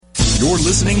You're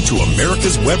listening to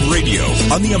America's Web Radio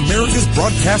on the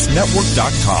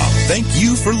AmericasBroadcastNetwork.com. Thank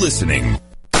you for listening.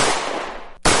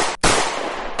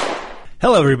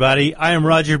 Hello, everybody. I am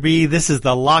Roger B. This is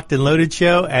the Locked and Loaded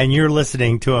Show, and you're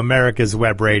listening to America's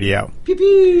Web Radio. Pew,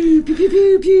 pew, pew, pew,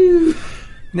 pew, pew.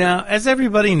 Now, as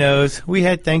everybody knows, we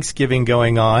had Thanksgiving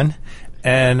going on,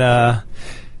 and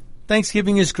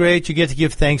Thanksgiving is great. You get to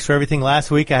give thanks for everything. Last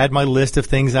week, I had my list of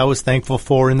things I was thankful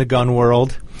for in the gun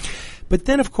world. But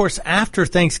then, of course, after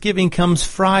Thanksgiving comes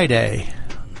Friday,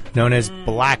 known as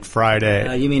Black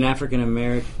Friday. You mean African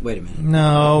American? Wait a minute.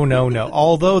 No.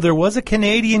 Although there was a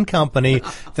Canadian company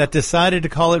that decided to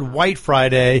call it White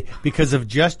Friday because of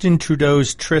Justin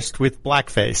Trudeau's tryst with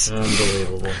blackface.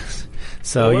 Unbelievable.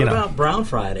 So, well, what about Brown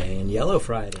Friday and Yellow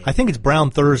Friday? I think it's Brown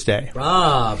Thursday.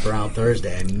 Brown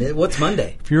Thursday. What's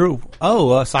Monday?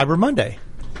 Cyber Monday.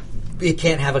 It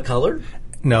can't have a color?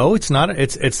 No, it's not.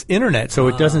 It's internet, so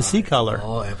it doesn't see color.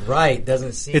 Oh, right.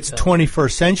 Doesn't see It's color.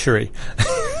 21st century.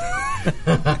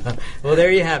 Well,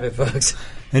 there you have it, folks.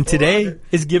 And today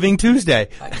is Giving Tuesday.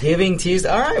 Giving Tuesday.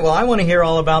 All right. Well, I want to hear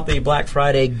all about the Black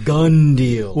Friday gun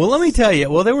deals. Well, let me tell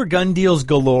you. Well, there were gun deals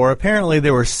galore. Apparently,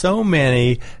 there were so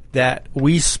many that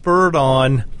we spurred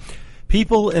on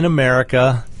people in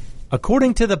America.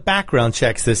 According to the background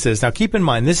checks, this is. Now, keep in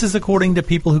mind, this is according to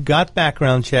people who got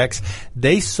background checks.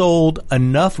 They sold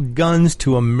enough guns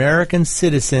to American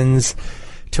citizens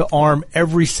to arm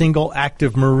every single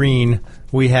active Marine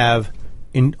we have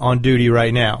on duty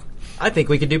right now. I think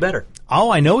we could do better.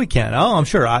 Oh, I know we can. Oh, I'm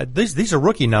sure. These are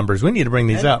rookie numbers. We need to bring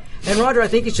these up. And, Roger, I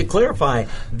think you should clarify.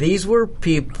 These were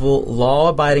people,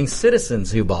 law-abiding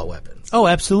citizens who bought weapons. Oh,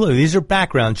 absolutely. These are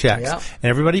background checks. Yep. And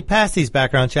everybody passed these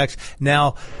background checks.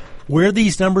 Now, where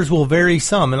these numbers will vary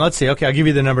some, and let's see, okay, I'll give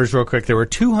you the numbers real quick. There were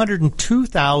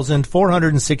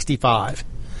 202,465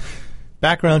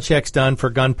 background checks done for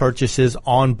gun purchases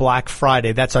on Black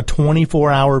Friday. That's a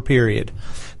 24-hour period.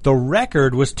 The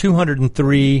record was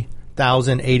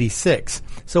 203,086.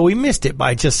 So we missed it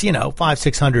by just,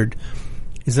 500-600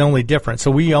 is the only difference.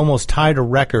 So we almost tied a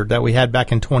record that we had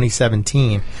back in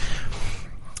 2017.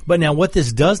 But now what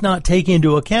this does not take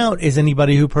into account is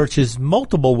anybody who purchased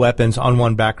multiple weapons on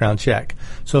one background check.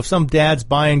 So if some dad's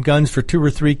buying guns for 2 or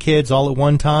 3 kids all at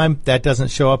one time, that doesn't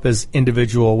show up as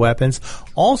individual weapons.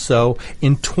 Also,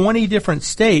 in 20 different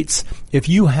states, if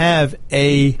you have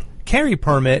a carry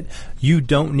permit, you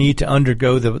don't need to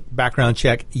undergo the background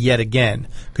check yet again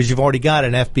because you've already got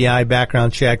an FBI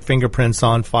background check, fingerprints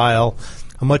on file,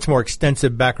 a much more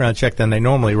extensive background check than they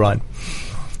normally run.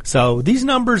 So these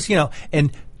numbers,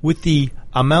 and with the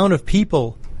amount of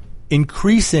people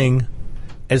increasing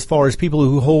as far as people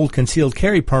who hold concealed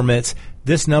carry permits,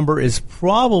 this number is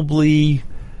probably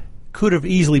could have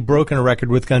easily broken a record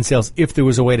with gun sales if there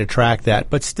was a way to track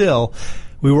that. But still,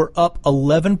 we were up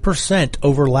 11%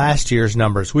 over last year's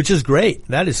numbers, which is great.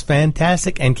 That is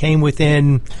fantastic and came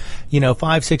within,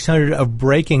 500-600 of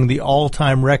breaking the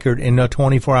all-time record in a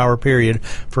 24-hour period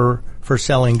for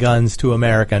selling guns to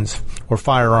Americans or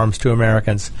firearms to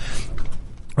Americans,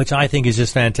 which I think is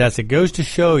just fantastic. Goes to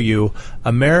show you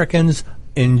Americans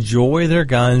enjoy their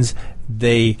guns,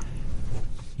 they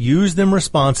use them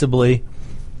responsibly,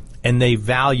 and they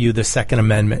value the Second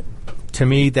Amendment. To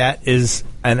me, that is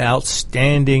an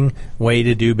outstanding way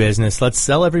to do business. Let's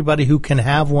sell everybody who can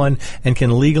have one and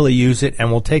can legally use it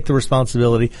and will take the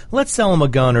responsibility. Let's sell them a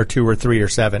gun or 2 or 3 or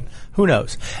 7. Who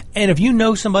knows? And if you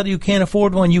know somebody who can't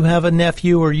afford one, you have a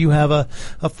nephew or you have a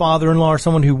father-in-law or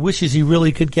someone who wishes he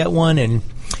really could get one and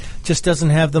just doesn't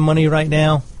have the money right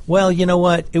now, well, you know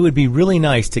what? It would be really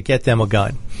nice to get them a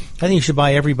gun. I think you should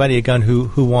buy everybody a gun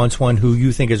who wants one, who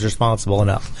you think is responsible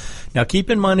enough. Now, keep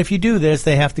in mind, if you do this,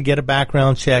 they have to get a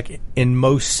background check in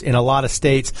a lot of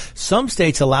states. Some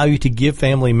states allow you to give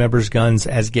family members guns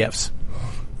as gifts.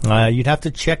 You'd have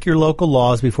to check your local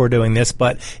laws before doing this,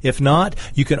 but if not,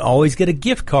 you can always get a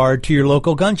gift card to your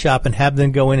local gun shop and have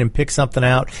them go in and pick something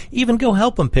out. Even go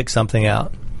help them pick something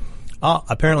out.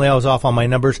 Apparently I was off on my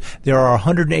numbers. There are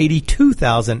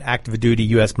 182,000 active duty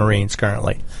U.S. Marines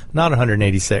currently, not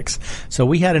 186. So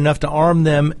we had enough to arm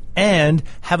them and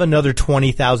have another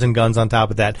 20,000 guns on top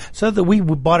of that, so that we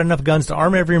bought enough guns to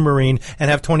arm every Marine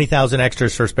and have 20,000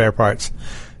 extras for spare parts.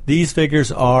 These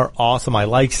figures are awesome. I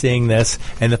like seeing this.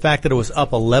 And the fact that it was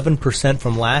up 11%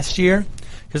 from last year,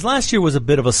 because last year was a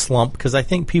bit of a slump because I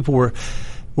think people were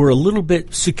a little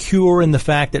bit secure in the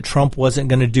fact that Trump wasn't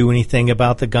going to do anything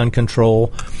about the gun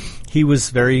control. He was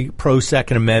very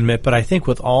pro-Second Amendment, but I think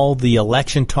with all the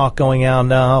election talk going on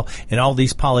now and all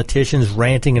these politicians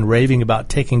ranting and raving about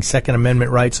taking Second Amendment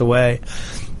rights away,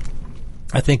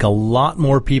 I think a lot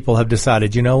more people have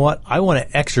decided, you know what, I want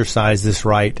to exercise this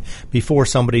right before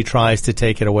somebody tries to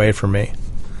take it away from me.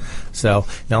 So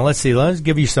now let's see. Let's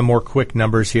give you some more quick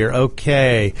numbers here.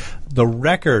 Okay. The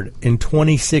record in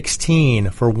 2016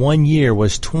 for 1 year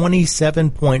was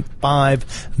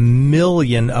 27.5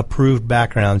 million approved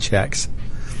background checks.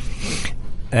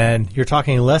 And you're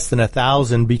talking less than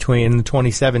 1,000 between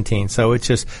 2017. So it's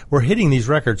just, we're hitting these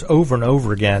records over and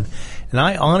over again. And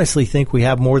I honestly think we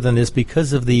have more than this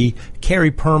because of the carry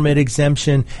permit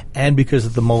exemption and because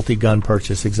of the multi-gun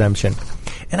purchase exemption.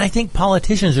 And I think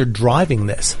politicians are driving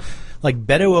this. Like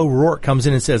Beto O'Rourke comes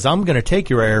in and says, I'm going to take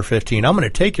your AR-15. I'm going to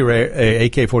take your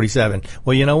AK-47.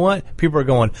 Well, you know what? People are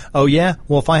going, oh, yeah?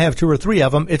 Well, if I have 2 or 3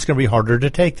 of them, it's going to be harder to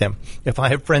take them. If I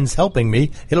have friends helping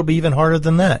me, it'll be even harder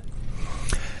than that.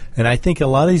 And I think a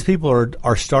lot of these people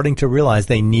are starting to realize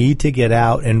they need to get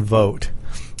out and vote.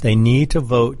 They need to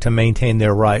vote to maintain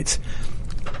their rights.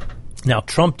 Now,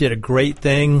 Trump did a great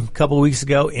thing a couple of weeks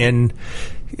ago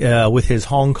with his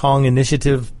Hong Kong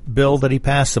initiative bill that he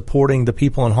passed supporting the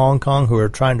people in Hong Kong who are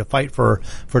trying to fight for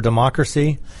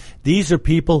democracy. These are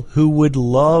people who would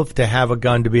love to have a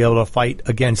gun to be able to fight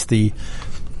against the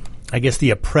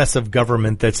oppressive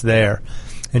government that's there.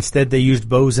 Instead, they used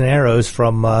bows and arrows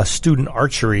from student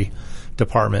archery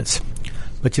departments.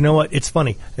 But you know what? It's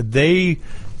funny.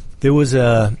 There was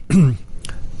a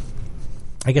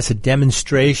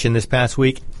demonstration this past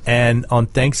week, and on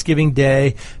Thanksgiving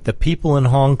Day, the people in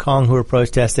Hong Kong who were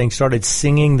protesting started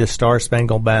singing the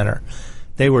Star-Spangled Banner.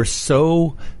 They were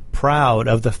so proud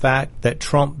of the fact that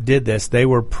Trump did this. They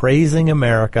were praising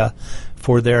America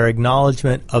for their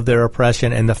acknowledgement of their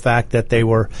oppression and the fact that they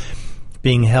were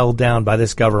being held down by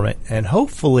this government. And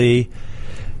hopefully,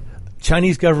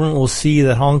 Chinese government will see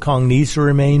that Hong Kong needs to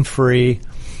remain free,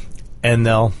 and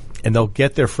they'll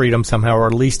get their freedom somehow, or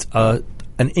at least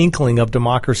an inkling of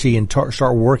democracy, and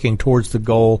start working towards the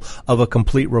goal of a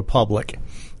complete republic.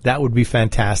 That would be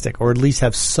fantastic, or at least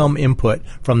have some input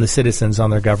from the citizens on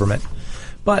their government.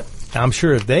 But I'm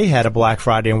sure if they had a Black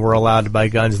Friday and were allowed to buy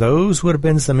guns, those would have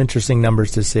been some interesting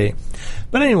numbers to see.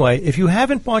 But anyway, if you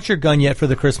haven't bought your gun yet for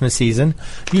the Christmas season,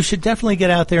 you should definitely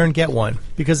get out there and get one.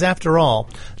 Because after all,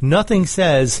 nothing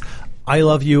says, I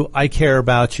love you, I care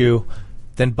about you,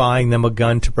 than buying them a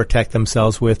gun to protect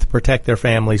themselves with, to protect their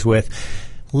families with.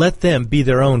 Let them be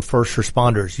their own first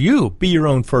responders. You be your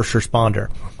own first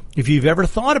responder. If you've ever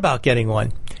thought about getting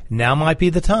one, now might be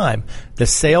the time. The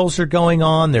sales are going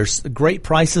on. There's great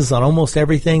prices on almost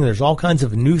everything. There's all kinds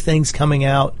of new things coming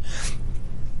out.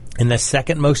 And the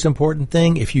second most important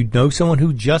thing, if you know someone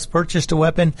who just purchased a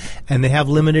weapon and they have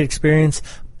limited experience,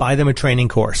 buy them a training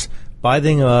course. Buy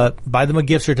them a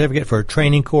gift certificate for a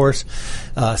training course.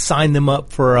 Sign them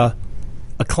up for a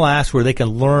class where they can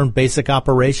learn basic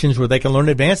operations, where they can learn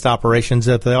advanced operations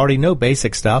if they already know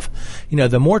basic stuff. You know,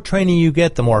 the more training you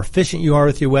get, the more efficient you are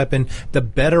with your weapon, the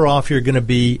better off you're going to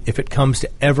be if it comes to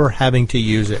ever having to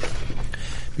use it.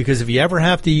 Because if you ever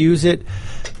have to use it,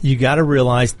 you got to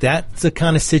realize that's the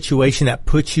kind of situation that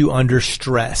puts you under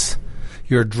stress.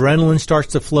 Your adrenaline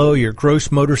starts to flow, your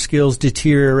gross motor skills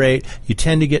deteriorate, you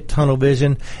tend to get tunnel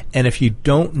vision, and if you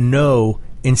don't know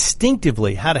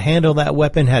instinctively how to handle that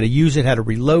weapon, how to use it, how to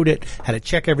reload it, how to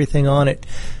check everything on it,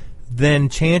 then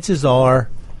chances are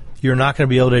you're not going to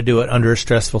be able to do it under a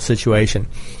stressful situation.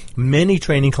 Many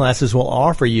training classes will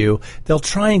offer you, they'll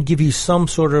try and give you some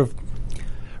sort of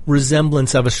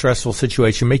resemblance of a stressful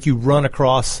situation, make you run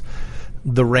across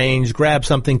the range, grab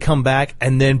something, come back,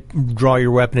 and then draw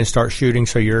your weapon and start shooting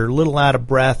so you're a little out of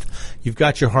breath. You've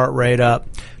got your heart rate up.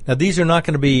 Now, these are not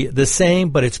going to be the same,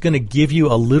 but it's going to give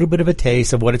you a little bit of a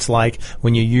taste of what it's like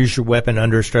when you use your weapon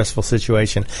under a stressful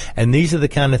situation. And these are the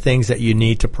kind of things that you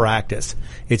need to practice.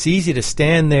 It's easy to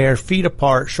stand there, feet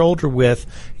apart, shoulder width,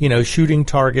 shooting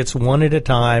targets one at a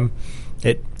time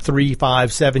at 3,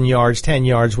 5, 7 yards, 10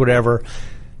 yards, whatever,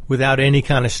 without any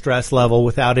kind of stress level,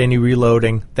 without any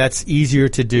reloading. That's easier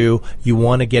to do. You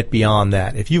want to get beyond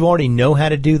that. If you already know how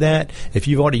to do that, if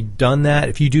you've already done that,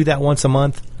 if you do that once a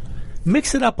month,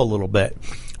 mix it up a little bit.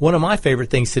 One of my favorite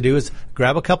things to do is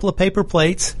grab a couple of paper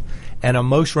plates, and on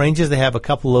most ranges they have a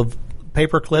couple of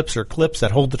paper clips or clips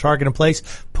that hold the target in place.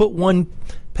 Put one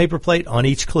paper plate on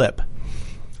each clip.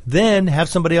 Then have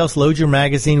somebody else load your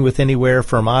magazine with anywhere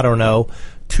from,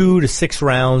 2 to 6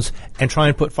 rounds, and try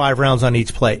and put 5 rounds on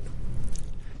each plate.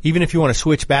 Even if you want to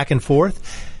switch back and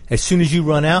forth, as soon as you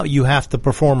run out, you have to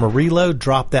perform a reload,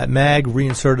 drop that mag,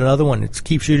 reinsert another one, and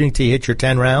keep shooting until you hit your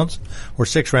 10 rounds or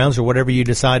 6 rounds or whatever you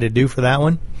decide to do for that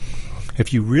one.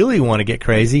 If you really want to get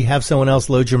crazy, have someone else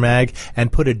load your mag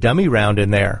and put a dummy round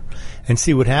in there and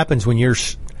see what happens when you're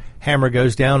hammer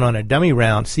goes down on a dummy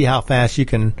round, see how fast you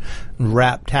can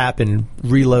tap, and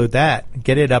reload that,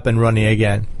 get it up and running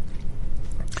again.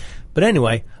 But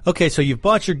anyway, okay, so you've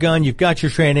bought your gun, you've got your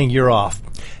training, you're off.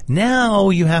 Now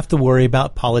you have to worry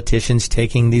about politicians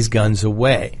taking these guns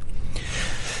away.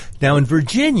 Now in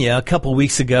Virginia, a couple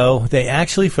weeks ago, they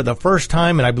actually, for the first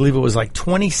time, and I believe it was like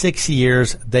 26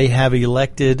 years, they have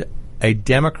elected a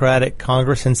Democratic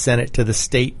Congress and Senate to the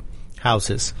state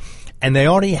houses. And they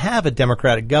already have a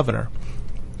Democratic governor.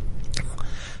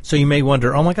 So you may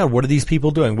wonder, oh my God, what are these people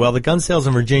doing? Well, the gun sales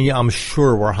in Virginia, I'm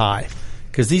sure, were high.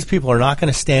 Because these people are not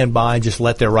going to stand by and just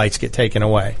let their rights get taken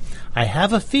away. I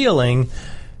have a feeling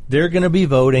they're going to be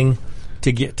voting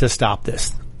to stop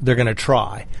this. They're going to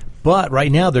try. But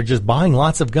right now they're just buying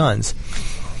lots of guns.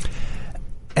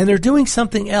 And they're doing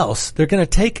something else. They're going to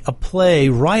take a play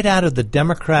right out of the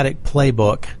Democratic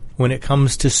playbook when it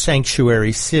comes to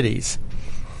sanctuary cities.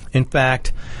 In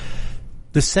fact,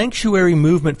 the sanctuary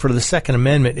movement for the Second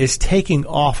Amendment is taking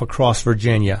off across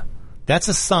Virginia. That's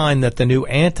a sign that the new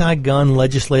anti-gun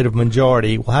legislative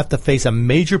majority will have to face a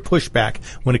major pushback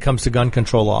when it comes to gun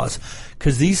control laws.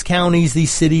 Because these counties,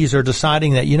 these cities are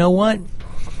deciding that, you know what?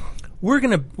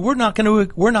 We're not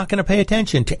gonna pay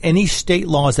attention to any state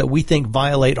laws that we think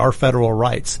violate our federal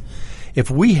rights. If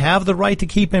we have the right to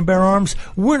keep and bear arms,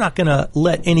 we're not going to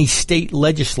let any state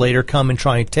legislator come and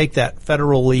try and take that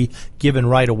federally given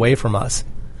right away from us.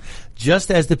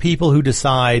 Just as the people who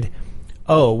decide,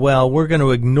 oh, well, we're going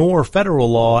to ignore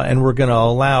federal law and we're going to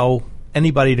allow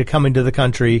anybody to come into the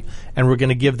country and we're going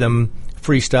to give them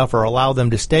free stuff or allow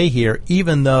them to stay here,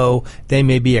 even though they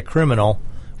may be a criminal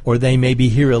or they may be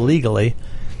here illegally,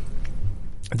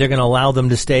 they're going to allow them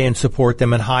to stay and support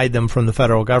them and hide them from the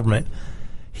federal government.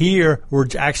 Here, we're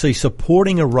actually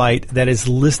supporting a right that is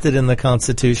listed in the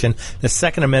Constitution. The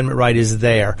Second Amendment right is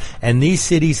there. And these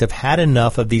cities have had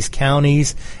enough of these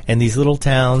counties and these little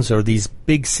towns or these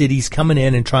big cities coming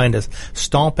in and trying to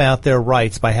stomp out their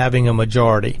rights by having a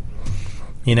majority.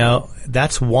 You know,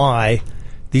 that's why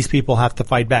these people have to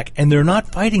fight back. And they're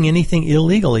not fighting anything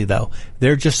illegally, though.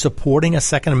 They're just supporting a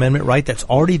Second Amendment right that's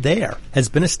already there, has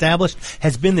been established,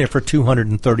 has been there for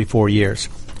 234 years.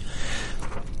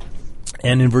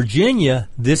 And in Virginia,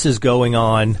 this is going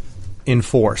on in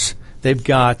force. They've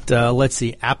got,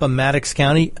 Appomattox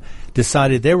County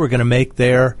decided they were going to make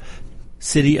their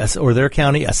city or their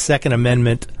county a Second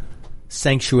Amendment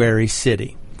sanctuary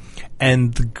city.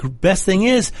 And the best thing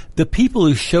is, the people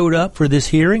who showed up for this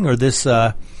hearing or this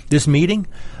meeting,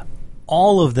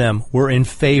 all of them were in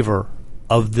favor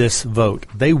of this vote.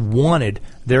 They wanted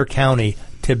their county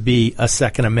to be a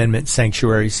Second Amendment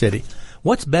sanctuary city.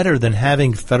 What's better than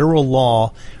having federal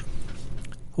law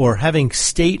or having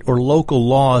state or local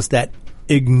laws that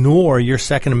ignore your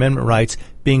Second Amendment rights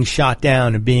being shot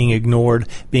down and being ignored,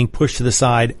 being pushed to the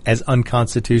side as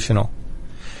unconstitutional?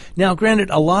 Now, granted,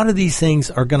 a lot of these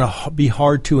things are going to be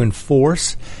hard to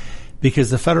enforce because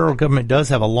the federal government does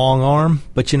have a long arm,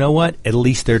 but you know what? At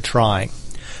least they're trying.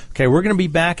 Okay, we're going to be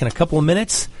back in a couple of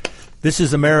minutes. This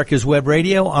is America's Web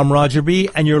Radio. I'm Roger B.,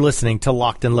 and you're listening to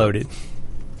Locked and Loaded.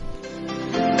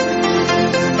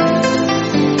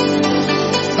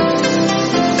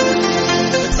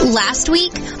 Last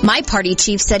week, my party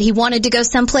chief said he wanted to go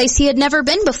someplace he had never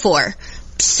been before.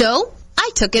 So, I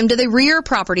took him to the rear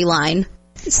property line.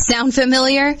 Sound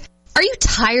familiar? Are you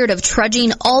tired of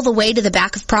trudging all the way to the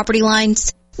back of property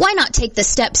lines? Why not take the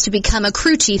steps to become a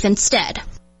crew chief instead?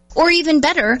 Or even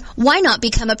better, why not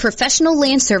become a professional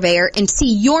land surveyor and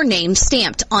see your name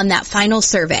stamped on that final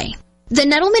survey? The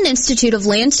Nettleman Institute of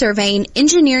Land Surveying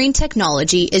Engineering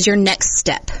Technology is your next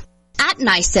step. At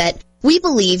NICET, we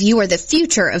believe you are the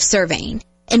future of surveying,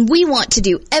 and we want to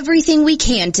do everything we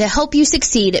can to help you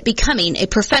succeed at becoming a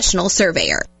professional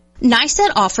surveyor.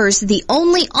 NICET offers the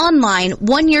only online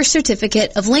one-year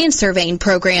certificate of land surveying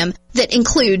program that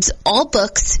includes all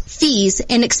books, fees,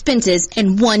 and expenses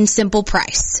in one simple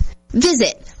price.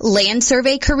 Visit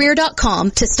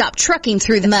landsurveycareer.com to stop trucking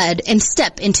through the mud and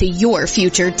step into your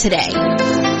future today.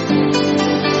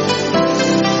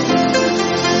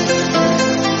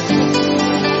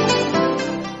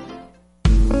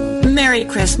 Merry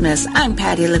Christmas. I'm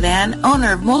Patty Levan,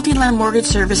 owner of Multiland Mortgage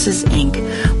Services, Inc.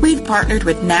 We've partnered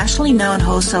with nationally known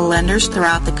wholesale lenders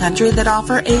throughout the country that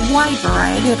offer a wide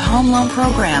variety of home loan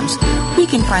programs. We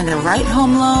can find the right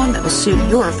home loan that will suit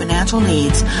your financial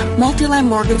needs. Multiland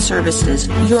Mortgage Services,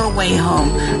 your way home.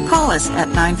 Call us at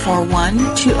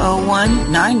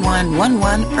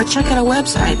 941-201-9111 or check out our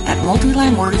website at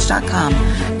multilandmortgage.com.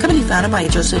 Company founded by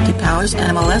Joseph D. Powers,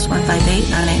 NMLS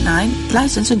 158989,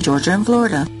 licensed in Georgia and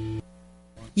Florida.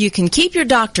 You can keep your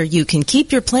doctor, you can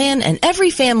keep your plan, and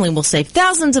every family will save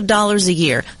thousands of dollars a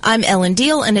year. I'm Ellen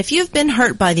Deal, and if you've been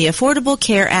hurt by the Affordable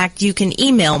Care Act, you can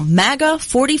email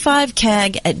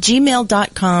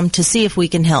MAGA45CAG@gmail.com to see if we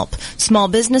can help. Small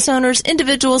business owners,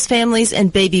 individuals, families,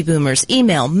 and baby boomers,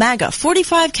 email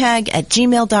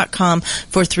MAGA45CAG@gmail.com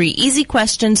for 3 easy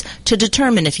questions to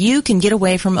determine if you can get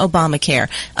away from Obamacare.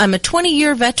 I'm a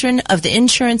 20-year veteran of the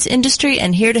insurance industry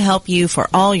and here to help you for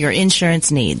all your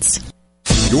insurance needs.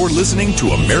 You're listening to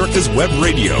America's Web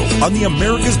Radio on the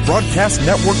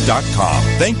AmericasBroadcastNetwork.com.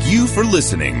 Thank you for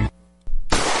listening.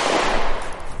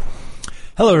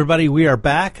 Hello, everybody. We are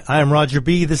back. I am Roger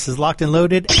B. This is Locked and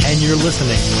Loaded, and you're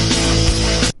listening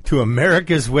to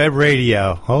America's Web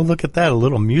Radio. Oh, look at that. A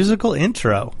little musical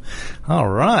intro. All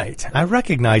right. I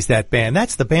recognize that band.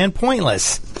 That's the band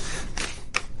Pointless.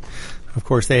 Of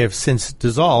course, they have since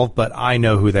dissolved, but I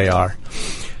know who they are.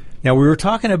 Now, we were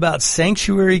talking about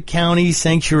sanctuary counties,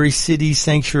 sanctuary cities,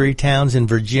 sanctuary towns in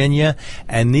Virginia,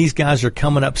 and these guys are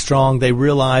coming up strong. They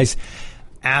realize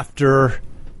after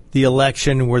the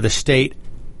election where the state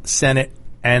Senate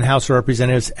and House of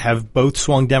Representatives have both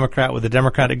swung Democrat with a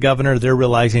Democratic governor, they're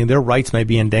realizing their rights may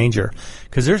be in danger.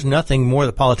 Because there's nothing more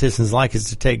that politicians like is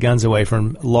to take guns away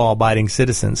from law-abiding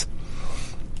citizens.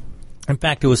 In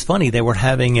fact, it was funny. They were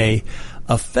having a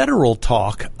federal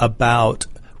talk about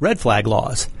red flag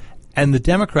laws. And the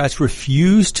Democrats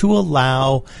refused to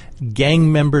allow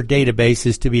gang member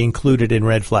databases to be included in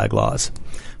red flag laws.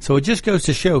 So it just goes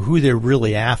to show who they're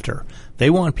really after. They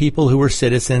want people who are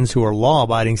citizens, who are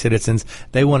law-abiding citizens.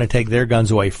 They want to take their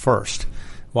guns away first,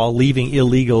 while leaving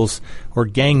illegals or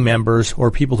gang members or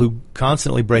people who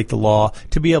constantly break the law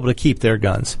to be able to keep their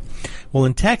guns. Well,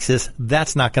 in Texas,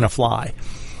 that's not going to fly.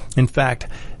 In fact,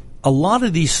 a lot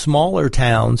of these smaller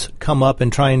towns come up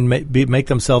and try and make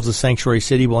themselves a sanctuary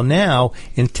city. Well, now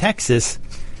in Texas,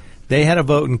 they had a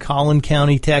vote in Collin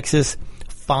County, Texas,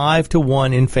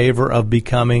 5-1 in favor of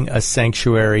becoming a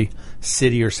sanctuary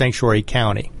city or sanctuary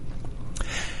county.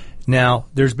 Now,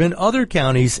 there's been other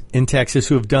counties in Texas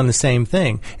who have done the same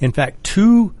thing. In fact,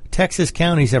 2 Texas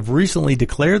counties have recently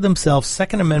declared themselves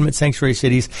Second Amendment sanctuary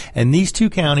cities, and these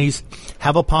 2 counties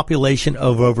have a population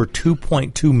of over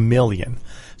 2.2 million.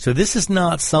 So this is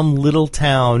not some little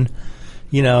town,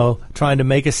 you know, trying to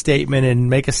make a statement and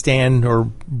make a stand or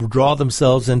draw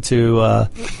themselves into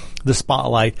the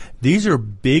spotlight. These are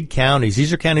big counties.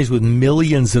 These are counties with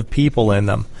millions of people in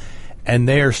them. And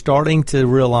they are starting to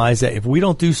realize that if we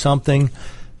don't do something,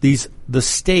 the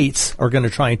states are going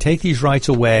to try and take these rights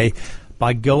away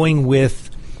by going with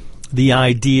the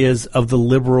ideas of the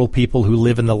liberal people who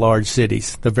live in the large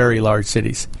cities, the very large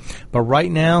cities. But right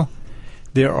now,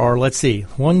 there are, 7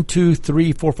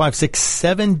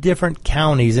 different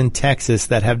counties in Texas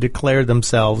that have declared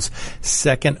themselves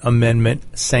Second Amendment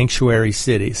sanctuary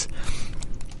cities.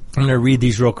 I'm going to read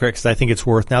these real quick because I think it's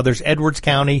worth. Now, there's Edwards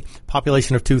County,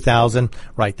 population of 2,000.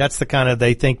 Right, that's the kind of,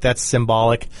 they think that's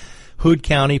symbolic. Hood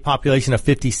County, population of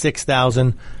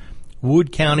 56,000.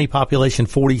 Wood County, population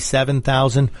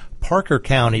 47,000. Parker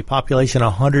County, population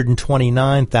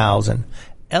 129,000.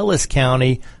 Ellis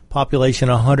County, population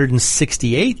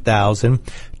 168,000,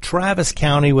 Travis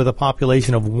County with a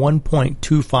population of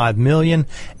 1.25 million,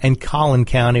 and Collin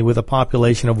County with a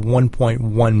population of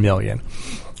 1.1 million.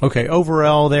 Okay,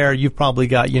 overall there, you've probably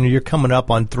got, you're coming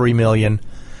up on 3 million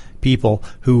people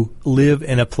who live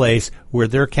in a place where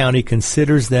their county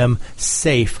considers them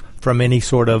safe from any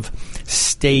sort of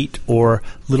state or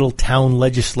little town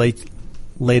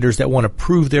legislators that want to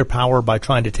prove their power by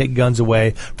trying to take guns away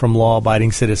from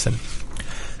law-abiding citizens.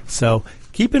 So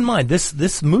keep in mind,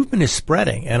 this movement is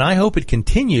spreading, and I hope it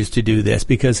continues to do this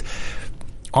because,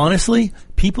 honestly,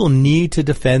 people need to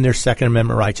defend their Second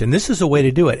Amendment rights, and this is a way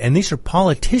to do it. And these are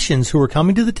politicians who are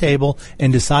coming to the table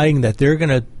and deciding that they're going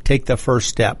to take the first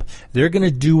step. They're going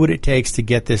to do what it takes to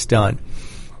get this done.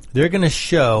 They're going to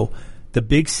show the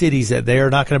big cities that they are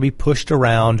not going to be pushed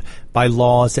around by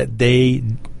laws that they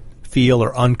feel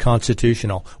are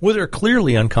unconstitutional. Well, they're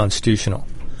clearly unconstitutional.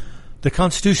 The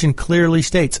Constitution clearly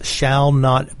states, shall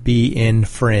not be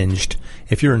infringed.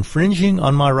 If you're infringing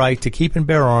on my right to keep and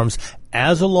bear arms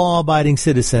as a law-abiding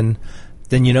citizen,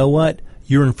 then you know what?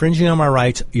 You're infringing on my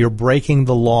rights. You're breaking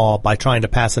the law by trying to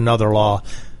pass another law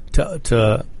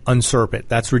to usurp it.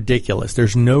 That's ridiculous.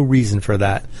 There's no reason for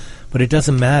that. But it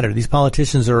doesn't matter. These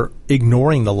politicians are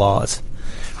ignoring the laws.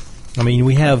 I mean,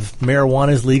 we have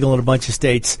marijuana is legal in a bunch of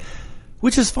states,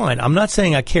 which is fine. I'm not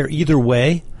saying I care either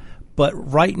way. But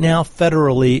right now,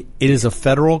 federally, it is a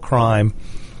federal crime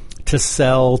to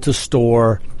sell, to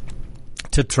store,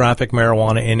 to traffic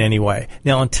marijuana in any way.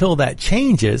 Now, until that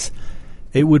changes,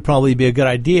 it would probably be a good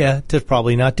idea to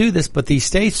probably not do this, but these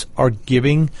states are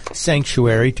giving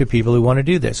sanctuary to people who want to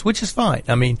do this, which is fine.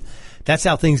 I mean, that's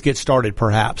how things get started,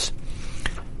 perhaps.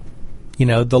 You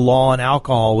know, the law on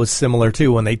alcohol was similar,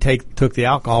 too, when they took the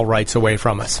alcohol rights away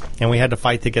from us, and we had to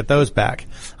fight to get those back.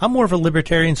 I'm more of a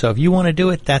libertarian, so if you want to do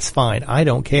it, that's fine. I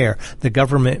don't care. The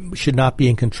government should not be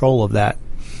in control of that.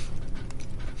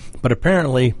 But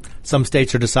apparently, some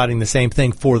states are deciding the same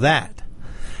thing for that.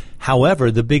 However,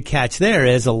 the big catch there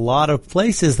is a lot of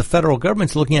places the federal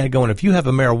government's looking at it going, if you have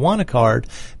a marijuana card,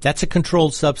 that's a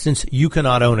controlled substance, you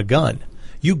cannot own a gun.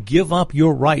 You give up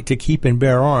your right to keep and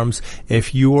bear arms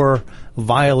if you're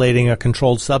violating a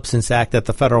Controlled Substance Act that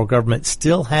the federal government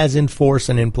still has in force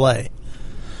and in play.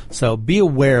 So be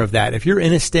aware of that. If you're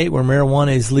in a state where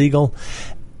marijuana is legal,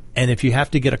 and if you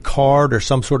have to get a card or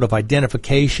some sort of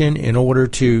identification in order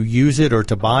to use it or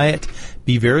to buy it,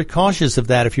 be very cautious of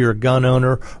that if you're a gun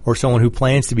owner or someone who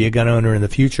plans to be a gun owner in the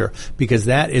future, because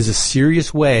that is a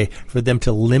serious way for them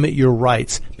to limit your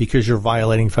rights because you're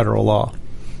violating federal law.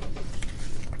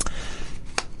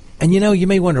 And, you know, you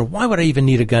may wonder, why would I even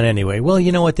need a gun anyway? Well,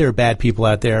 you know what? There are bad people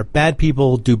out there. Bad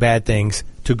people do bad things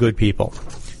to good people.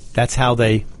 That's how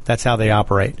they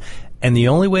operate. And the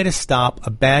only way to stop a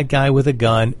bad guy with a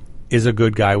gun is a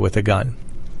good guy with a gun.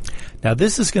 Now,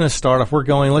 this is going to start off,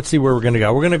 let's see where we're going to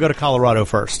go. We're going to go to Colorado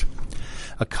first.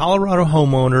 A Colorado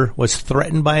homeowner was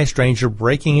threatened by a stranger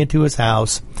breaking into his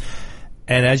house.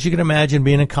 And as you can imagine,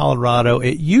 being in Colorado,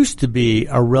 it used to be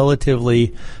a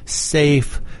relatively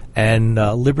safe and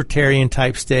libertarian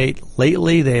type state.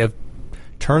 Lately, they have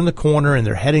turned the corner and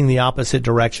they're heading the opposite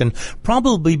direction,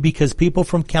 probably because people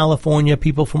from California,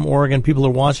 people from Oregon, people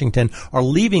in Washington are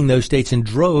leaving those states in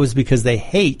droves because they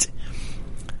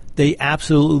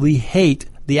absolutely hate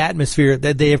the atmosphere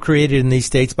that they have created in these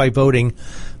states by voting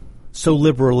so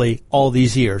liberally all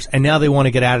these years. And now they want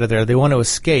to get out of there. They want to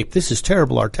escape. This is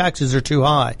terrible. Our taxes are too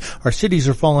high. Our cities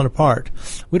are falling apart.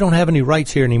 We don't have any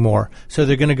rights here anymore. So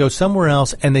they're going to go somewhere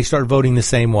else and they start voting the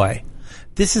same way.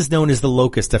 This is known as the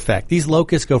locust effect. These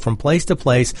locusts go from place to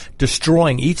place,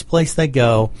 destroying each place they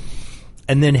go,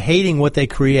 and then hating what they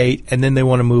create, and then they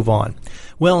want to move on.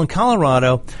 Well, in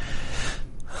Colorado,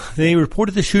 they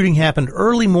reported the shooting happened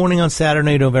early morning on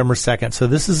Saturday, November 2nd. So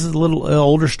this is a little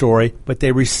older story, but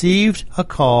they received a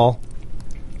call.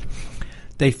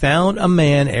 They found a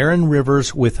man, Aaron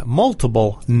Rivers, with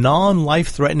multiple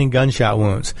non-life-threatening gunshot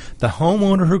wounds. The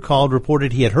homeowner who called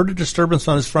reported he had heard a disturbance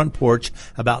on his front porch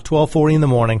about 12:40 in the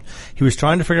morning. He was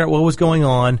trying to figure out what was going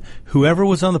on. Whoever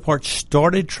was on the porch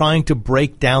started trying to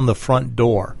break down the front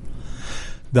door.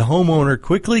 The homeowner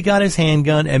quickly got his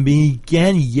handgun and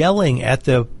began yelling at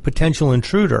the potential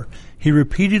intruder. He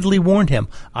repeatedly warned him,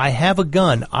 "I have a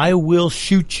gun. I will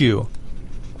shoot you."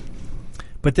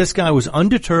 But this guy was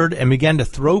undeterred and began to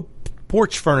throw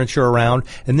porch furniture around,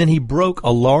 and then he broke a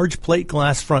large plate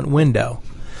glass front window.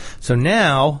 So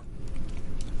now,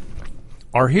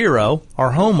 our hero,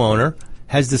 our homeowner,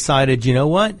 has decided, you know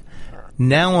what?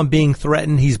 Now I'm being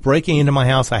threatened. He's breaking into my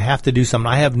house. I have to do something.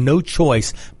 I have no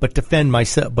choice but to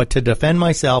defend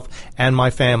myself and my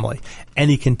family.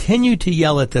 And he continued to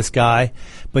yell at this guy.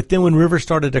 But then when Rivers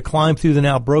started to climb through the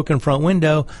now broken front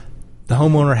window, the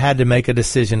homeowner had to make a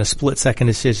decision, a split-second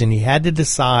decision. He had to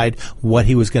decide what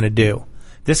he was going to do.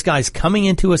 This guy's coming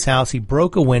into his house. He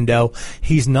broke a window.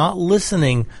 He's not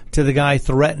listening to the guy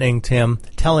threatening him,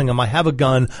 telling him, "I have a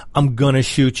gun. I'm going to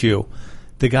shoot you."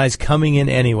 The guy's coming in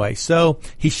anyway. So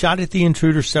he shot at the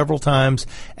intruder several times,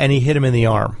 and he hit him in the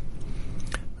arm.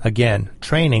 Again,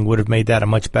 training would have made that a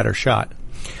much better shot.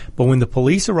 But when the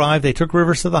police arrived, they took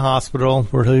Rivers to the hospital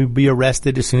where he'll be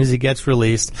arrested as soon as he gets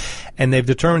released. And they've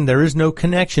determined there is no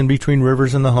connection between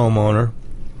Rivers and the homeowner.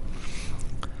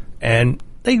 And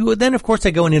then, of course,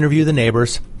 they go and interview the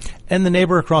neighbors. And the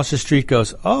neighbor across the street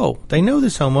goes, "Oh, they know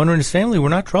this homeowner and his family. We're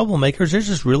not troublemakers. They're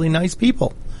just really nice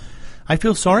people. I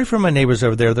feel sorry for my neighbors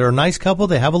over there. They're a nice couple.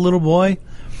 They have a little boy."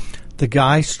 The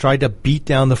guy tried to beat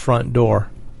down the front door,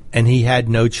 and he had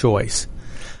no choice.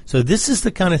 So this is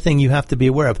the kind of thing you have to be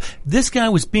aware of. This guy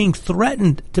was being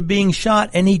threatened to being shot,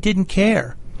 and he didn't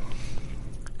care.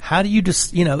 How do you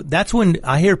just, that's when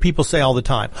I hear people say all the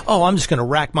time, "Oh, I'm just going to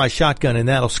rack my shotgun and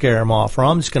that'll scare him off," or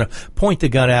 "I'm just going to point the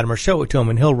gun at him or show it to him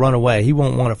and he'll run away. He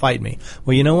won't want to fight me."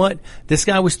 Well, you know what? This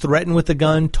guy was threatened with a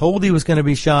gun, told he was going to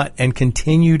be shot, and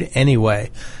continued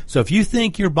anyway. So if you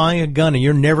think you're buying a gun and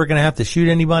you're never going to have to shoot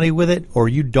anybody with it, or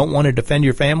you don't want to defend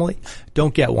your family,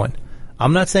 don't get one.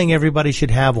 I'm not saying everybody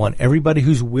should have one. Everybody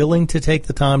who's willing to take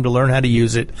the time to learn how to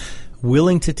use it,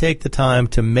 willing to take the time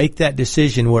to make that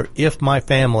decision where if my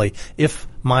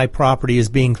property is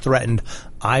being threatened,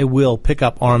 I will pick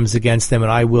up arms against them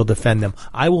and I will defend them.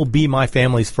 I will be my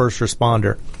family's first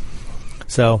responder.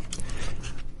 So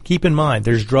keep in mind,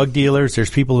 there's drug dealers, there's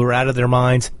people who are out of their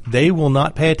minds. They will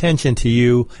not pay attention to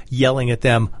you yelling at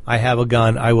them, I have a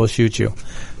gun, I will shoot you.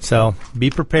 So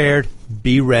be prepared,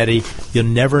 be ready. You'll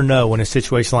never know when a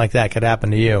situation like that could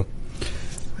happen to you.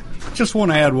 Just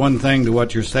want to add one thing to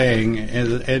what you're saying,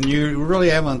 and you really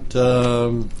haven't,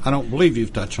 I don't believe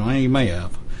you've touched on it, you may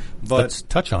have. But let's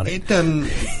touch on it.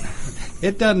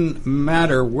 It doesn't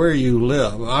matter where you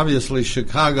live. Obviously,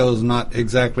 Chicago is not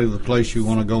exactly the place you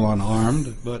want to go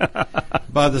unarmed,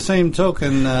 but by the same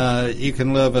token, you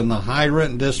can live in the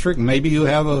high-rent district. Maybe you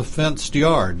have a fenced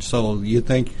yard, so you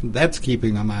think that's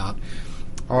keeping them out.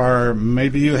 Or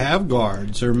maybe you have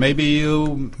guards, or maybe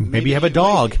you have a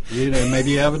dog.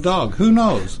 Maybe you have a dog. Who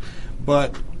knows?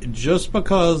 But just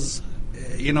because,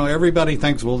 everybody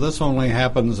thinks, well, this only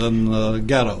happens in the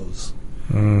ghettos.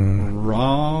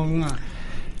 Wrong.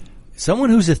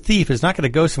 Someone who's a thief is not going to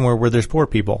go somewhere where there's poor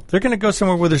people. They're going to go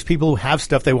somewhere where there's people who have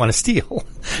stuff they want to steal.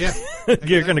 Yeah,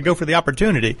 You're going to go for the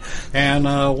opportunity. And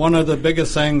one of the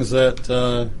biggest things that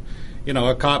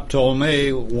a cop told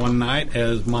me one night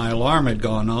as my alarm had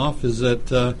gone off is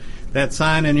that that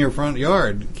sign in your front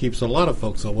yard keeps a lot of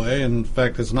folks away. In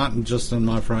fact, it's not just in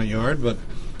my front yard, but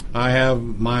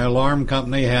my alarm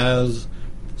company has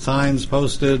signs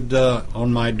posted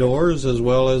on my doors as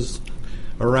well as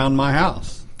around my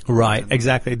house. Right,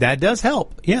 exactly. That does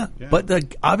help, yeah. But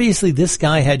obviously this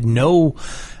guy had I don't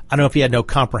know if he had no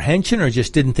comprehension or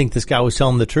just didn't think this guy was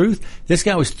telling the truth. This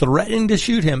guy was threatening to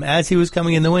shoot him as he was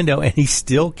coming in the window, and he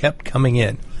still kept coming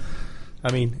in.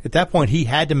 I mean, at that point, he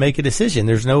had to make a decision.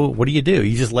 What do?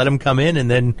 You just let him come in and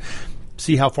then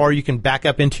see how far you can back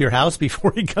up into your house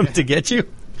before he comes to get you?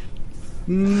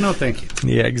 No, thank you.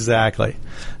 Yeah, exactly.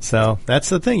 So that's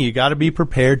the thing. You got to be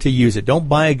prepared to use it. Don't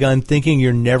buy a gun thinking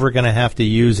you're never going to have to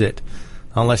use it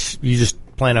unless you just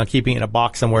plan on keeping it in a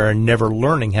box somewhere and never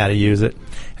learning how to use it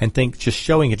and think just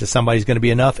showing it to somebody is going to be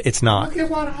enough. It's not. Look at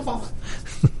what I bought.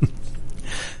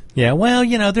 Yeah, well,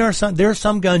 there are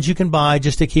some guns you can buy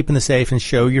just to keep in the safe and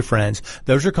show your friends.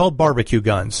 Those are called barbecue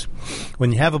guns.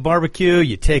 When you have a barbecue,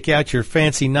 you take out your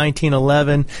fancy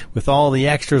 1911 with all the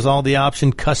extras, all the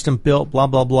option, custom built, blah,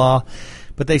 blah, blah.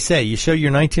 But they say you show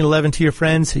your 1911 to your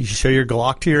friends, you show your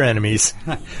Glock to your enemies.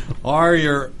 Or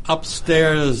you're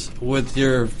upstairs with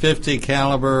your 50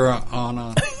 caliber on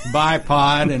a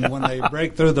bipod, and when they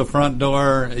break through the front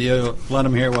door, you let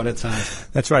them hear what it says.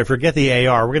 That's right. Forget the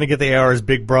AR. We're going to get the AR as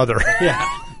Big Brother.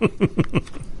 Yeah.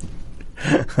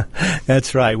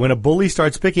 That's right. When a bully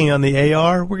starts picking on the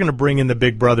AR, we're going to bring in the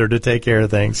Big Brother to take care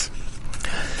of things.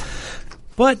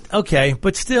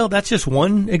 But still, that's just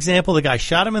one example. The guy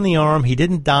shot him in the arm. He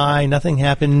didn't die. Nothing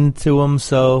happened to him.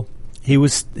 So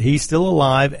he's still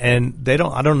alive. And I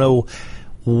don't know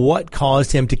what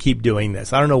caused him to keep doing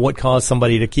this. I don't know what caused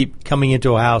somebody to keep coming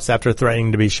into a house after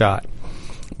threatening to be shot.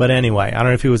 But anyway, I don't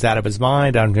know if he was out of his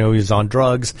mind. I don't know if he was on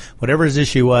drugs. Whatever his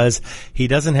issue was, he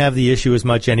doesn't have the issue as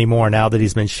much anymore now that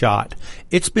he's been shot.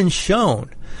 It's been shown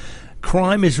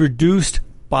crime is reduced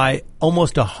by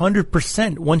almost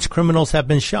 100% once criminals have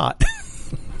been shot.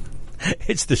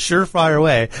 It's the surefire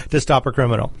way to stop a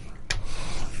criminal.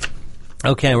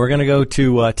 Okay, we're going to go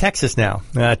to Texas now.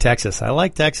 Texas. I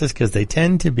like Texas because they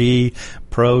tend to be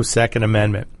pro-Second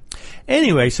Amendment.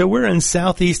 Anyway, so we're in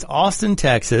southeast Austin,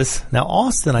 Texas. Now,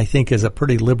 Austin, I think, is a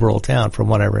pretty liberal town from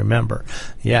what I remember.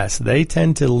 Yes, they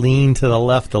tend to lean to the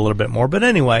left a little bit more. But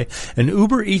anyway, an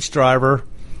Uber Eats driver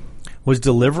was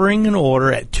delivering an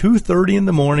order at 2:30 in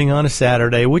the morning on a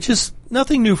Saturday, which is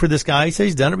nothing new for this guy. He says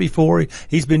he's done it before.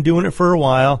 He's been doing it for a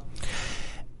while.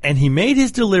 And he made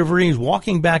his delivery. He's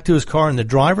walking back to his car, and the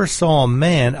driver saw a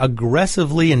man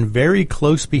aggressively and very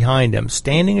close behind him,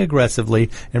 standing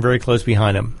aggressively and very close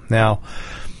behind him. Now,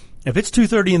 if it's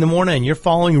 2:30 in the morning and you're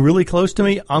following really close to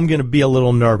me, I'm going to be a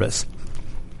little nervous.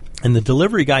 And the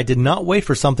delivery guy did not wait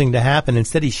for something to happen.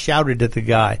 Instead, he shouted at the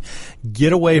guy,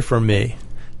 "Get away from me."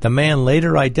 The man,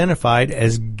 later identified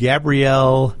as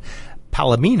Gabriel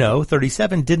Palomino,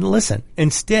 37, didn't listen.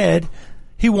 Instead,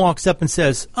 he walks up and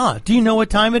says, do you know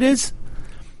what time it is?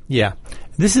 Yeah.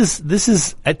 This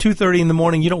is at 2:30 in the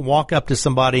morning. You don't walk up to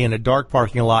somebody in a dark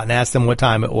parking lot and ask them what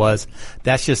time it was.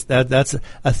 That's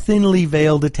a thinly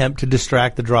veiled attempt to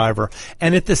distract the driver.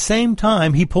 And at the same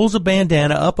time, he pulls a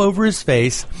bandana up over his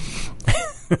face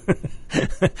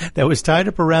that was tied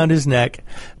up around his neck.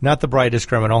 Not the brightest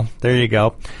criminal. There you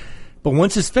go. But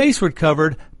once his face was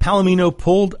covered, Palomino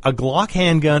pulled a Glock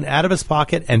handgun out of his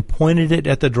pocket and pointed it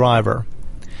at the driver.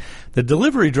 The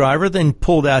delivery driver then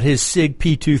pulled out his SIG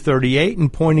P238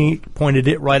 and pointed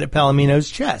it right at Palomino's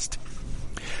chest.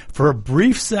 For a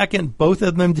brief second, both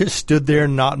of them just stood there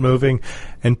not moving,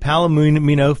 and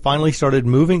Palomino finally started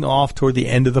moving off toward the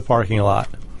end of the parking lot.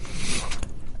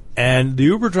 And the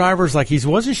Uber driver's like, he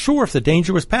wasn't sure if the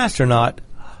danger was past or not.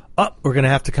 We're going to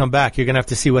have to come back. You're going to have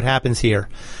to see what happens here.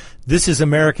 This is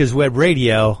America's Web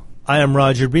Radio. I am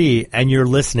Roger B., and you're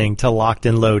listening to Locked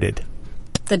and Loaded.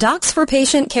 The Docs for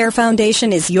Patient Care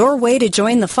Foundation is your way to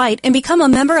join the fight and become a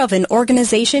member of an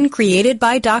organization created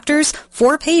by doctors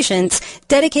for patients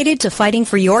dedicated to fighting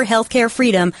for your healthcare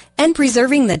freedom and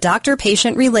preserving the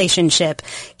doctor-patient relationship.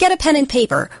 Get a pen and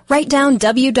paper. Write down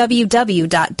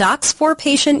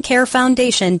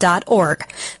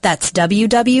www.docsforpatientcarefoundation.org. That's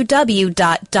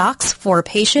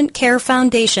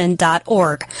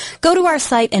www.docsforpatientcarefoundation.org. Go to our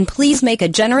site and please make a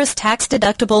generous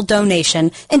tax-deductible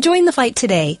donation and join the fight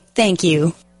today. Thank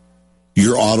you.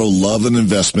 Your auto love and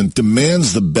investment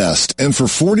demands the best, and for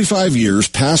 45 years,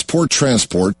 Passport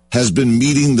Transport has been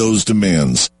meeting those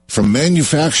demands. From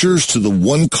manufacturers to the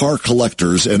one-car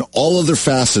collectors and all other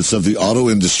facets of the auto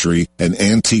industry and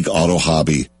antique auto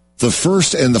hobby. The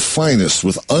first and the finest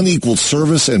with unequaled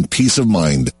service and peace of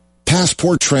mind.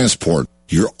 Passport Transport,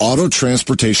 your auto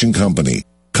transportation company.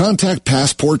 Contact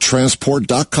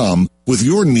PassportTransport.com with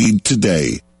your need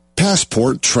today.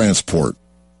 Passport Transport.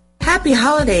 Happy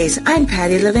holidays. I'm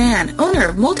Patty Levan, owner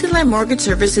of Multiline Mortgage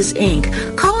Services,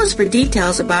 Inc. Call us for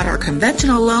details about our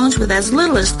conventional loans with as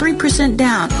little as 3%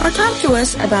 down, or talk to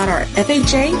us about our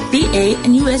FHA, VA,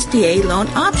 and USDA loan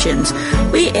options.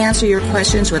 We answer your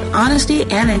questions with honesty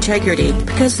and integrity,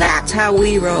 because that's how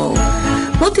we roll.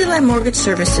 Multiline Mortgage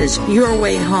Services, your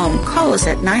way home. Call us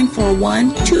at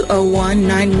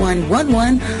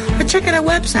 941-201-9111 or check out our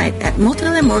website at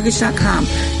multilinemortgage.com.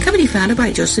 Company founded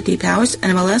by Joseph D. Powers,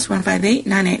 NMLS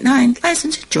 158989,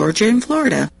 licensed in Georgia and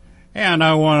Florida. And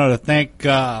I wanted to thank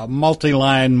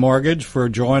Multiline Mortgage for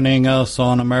joining us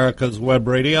on America's Web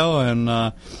Radio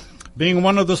and being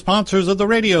one of the sponsors of the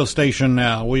radio station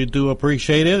now. We do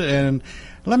appreciate it. And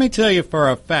let me tell you for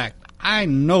a fact, I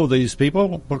know these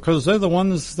people because they're the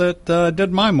ones that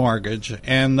did my mortgage,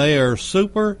 and they are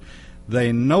super.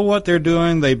 They know what they're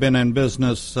doing. They've been in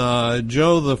business.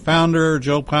 Joe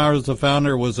Powers, the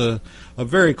founder, was a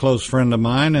very close friend of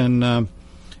mine, and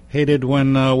hated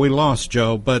when we lost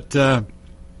Joe. But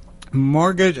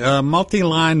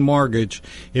Multiline Mortgage,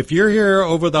 if you're here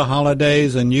over the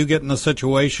holidays and you get in a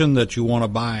situation that you want to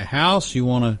buy a house, you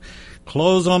want to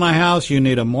close on a house, you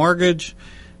need a mortgage,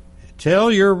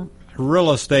 tell your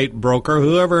real estate broker,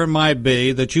 whoever it might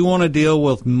be, that you want to deal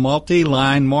with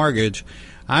Multiline Mortgage.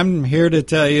 I'm here to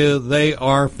tell you they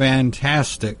are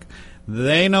fantastic.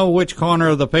 They know which corner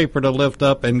of the paper to lift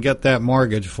up and get that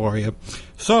mortgage for you.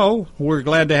 So we're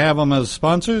glad to have them as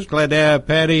sponsors. Glad to have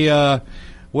Patty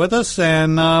with us,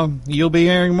 and you'll be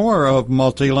hearing more of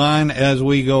Multiline as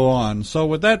we go on. So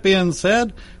with that being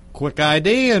said, quick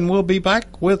ID, and we'll be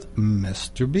back with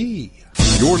Mr. B.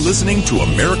 You're listening to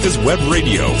America's Web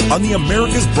Radio on the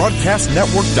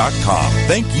AmericasBroadcastNetwork.com.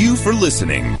 Thank you for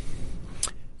listening.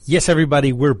 Yes,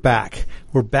 everybody, we're back.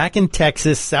 We're back in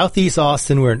Texas, southeast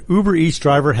Austin, where an Uber Eats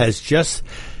driver has just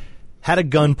had a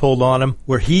gun pulled on him,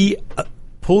 where he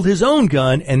pulled his own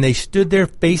gun, and they stood there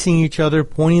facing each other,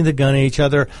 pointing the gun at each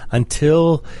other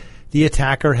until the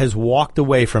attacker has walked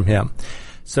away from him.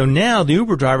 So now the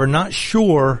Uber driver, not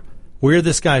sure where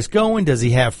this guy's going. Does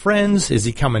he have friends? Is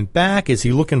he coming back? Is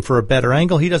he looking for a better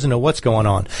angle? He doesn't know what's going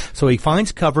on. So he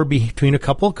finds cover between a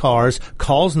couple of cars,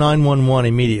 calls 911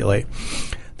 immediately.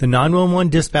 The 911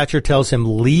 dispatcher tells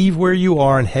him, leave where you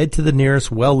are and head to the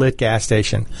nearest well-lit gas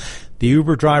station. The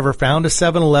Uber driver found a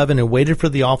 7-Eleven and waited for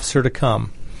the officer to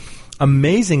come.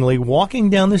 Amazingly,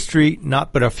 walking down the street,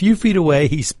 not but a few feet away,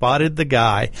 he spotted the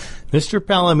guy. Mr.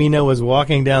 Palomino was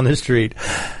walking down the street.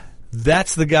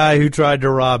 That's the guy who tried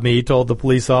to rob me, he told the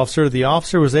police officer. The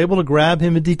officer was able to grab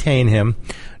him and detain him.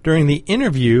 During the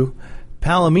interview,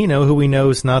 Palomino, who we know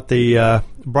is not the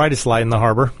brightest light in the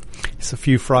harbor, it's a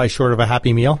few fries short of a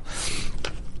Happy Meal,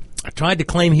 tried to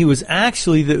claim he was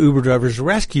actually the Uber driver's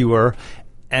rescuer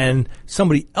and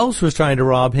somebody else was trying to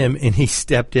rob him, and he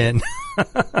stepped in.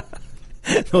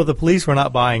 So the police were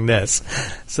not buying this.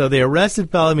 So they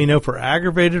arrested Palomino for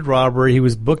aggravated robbery. He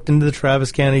was booked into the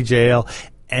Travis County Jail,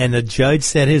 and the judge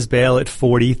set his bail at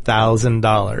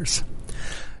 $40,000.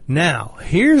 Now,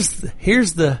 here's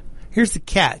the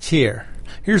catch here.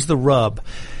 Here's the rub.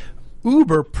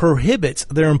 Uber prohibits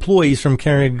their employees from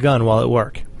carrying a gun while at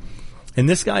work. And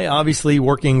this guy obviously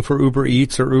working for Uber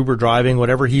Eats or Uber driving,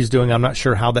 whatever he's doing, I'm not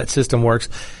sure how that system works.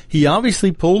 He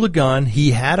obviously pulled a gun.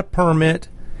 He had a permit.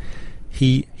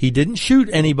 He didn't shoot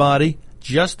anybody.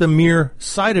 Just the mere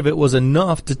sight of it was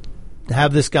enough to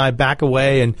have this guy back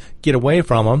away and get away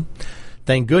from him.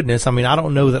 Thank goodness. I mean, I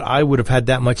don't know that I would have had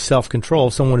that much self-control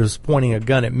if someone was pointing a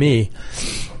gun at me.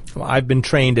 I've been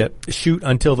trained to shoot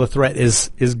until the threat is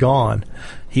gone.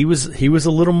 He was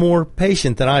a little more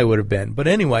patient than I would have been. But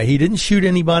anyway, he didn't shoot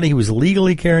anybody. He was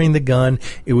legally carrying the gun.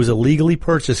 It was a legally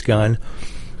purchased gun.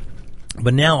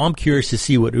 But now I'm curious to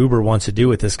see what Uber wants to do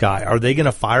with this guy. Are they going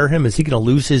to fire him? Is he going to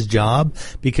lose his job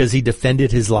because he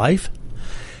defended his life?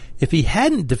 If he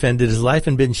hadn't defended his life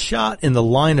and been shot in the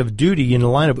line of duty, in the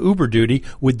line of Uber duty,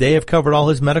 would they have covered all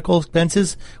his medical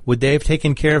expenses? Would they have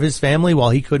taken care of his family while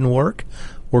he couldn't work?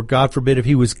 Or God forbid, if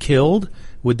he was killed,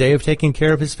 would they have taken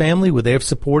care of his family? Would they have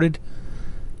supported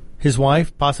his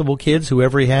wife, possible kids,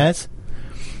 whoever he has?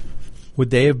 Would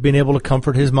they have been able to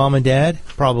comfort his mom and dad?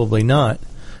 Probably not.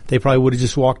 They probably would have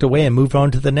just walked away and moved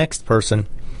on to the next person.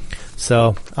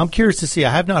 So I'm curious to see.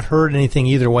 I have not heard anything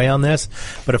either way on this.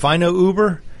 But if I know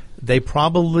Uber, they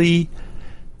probably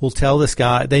will tell this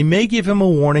guy. They may give him a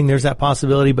warning. There's that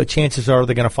possibility, but chances are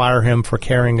they're going to fire him for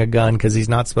carrying a gun because he's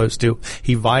not supposed to.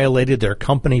 He violated their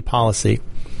company policy.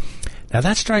 Now,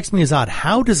 that strikes me as odd.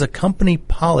 How does a company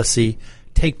policy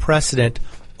take precedent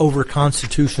over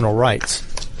constitutional rights?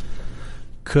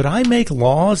 Could I make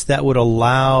laws that would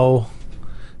allow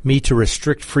me to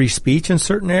restrict free speech in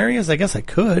certain areas? I guess I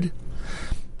could.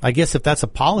 I guess if that's a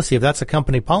policy, if that's a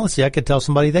company policy, I could tell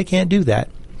somebody they can't do that.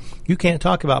 You can't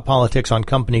talk about politics on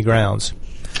company grounds.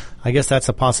 I guess that's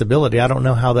a possibility. I don't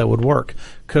know how that would work.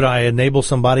 Could I enable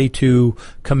somebody to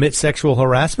commit sexual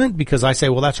harassment? Because I say,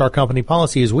 well, that's our company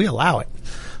policy, is we allow it.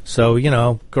 So,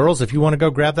 girls, if you want to go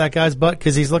grab that guy's butt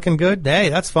because he's looking good, hey,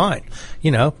 that's fine.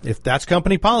 If that's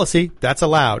company policy, that's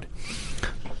allowed.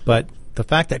 But the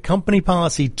fact that company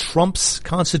policy trumps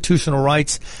constitutional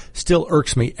rights still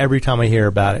irks me every time I hear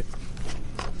about it.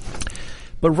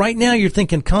 But right now you're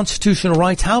thinking constitutional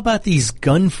rights. How about these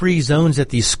gun-free zones that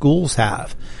these schools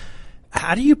have?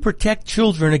 How do you protect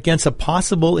children against a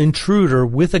possible intruder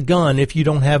with a gun if you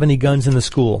don't have any guns in the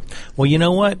school? Well, you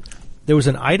know what? There was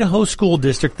an Idaho school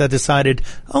district that decided,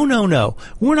 oh, no,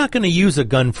 we're not going to use a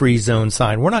gun-free zone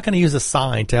sign. We're not going to use a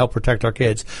sign to help protect our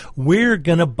kids. We're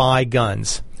going to buy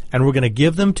guns. And we're going to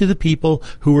give them to the people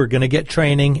who are going to get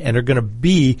training and are going to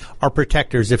be our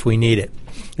protectors if we need it.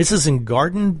 This is in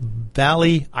Garden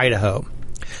Valley, Idaho.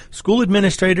 School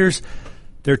administrators,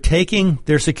 they're taking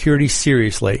their security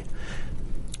seriously.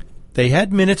 They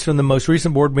had minutes from the most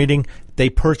recent board meeting. They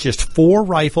purchased 4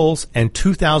 rifles and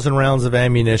 2,000 rounds of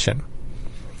ammunition.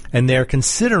 And they're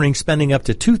considering spending up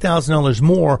to $2,000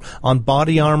 more on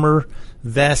body armor,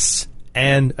 vests,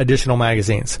 and additional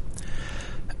magazines.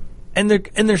 And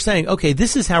they're saying, okay,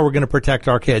 this is how we're going to protect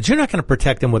our kids. You're not going to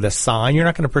protect them with a sign. You're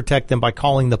not going to protect them by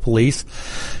calling the police,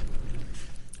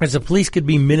 as the police could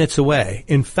be minutes away.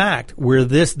 In fact, where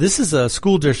this is a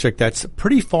school district that's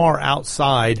pretty far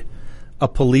outside a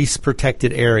police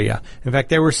protected area. In fact,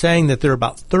 they were saying that there are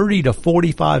about 30 to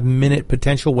 45 minute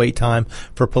potential wait time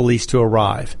for police to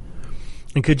arrive.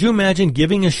 And could you imagine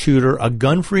giving a shooter a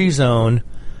gun-free zone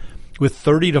with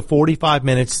 30 to 45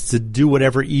 minutes to do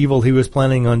whatever evil he was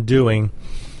planning on doing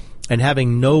and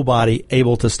having nobody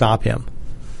able to stop him?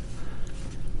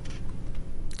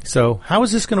 So how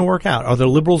is this going to work out? Are the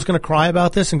liberals going to cry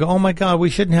about this and go, oh, my God, we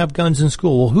shouldn't have guns in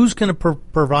school? Well, who's going to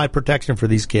provide protection for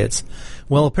these kids?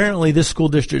 Well, apparently this school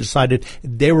district decided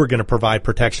they were going to provide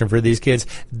protection for these kids.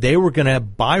 They were going to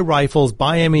buy rifles,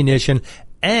 buy ammunition,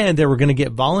 and they were going to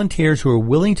get volunteers who are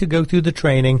willing to go through the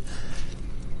training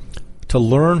to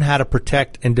learn how to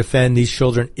protect and defend these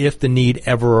children if the need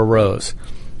ever arose.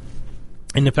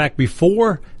 And in fact,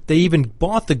 before they even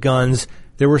bought the guns,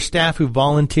 there were staff who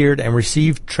volunteered and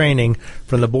received training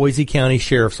from the Boise County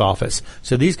Sheriff's Office.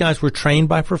 So these guys were trained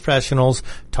by professionals,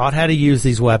 taught how to use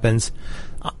these weapons.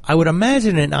 I would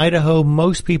imagine in Idaho,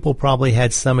 most people probably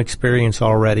had some experience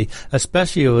already,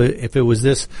 especially if it was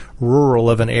this rural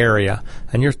of an area.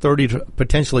 And you're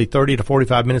potentially 30 to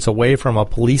 45 minutes away from a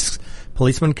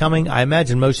policeman coming. I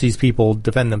imagine most of these people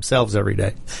defend themselves every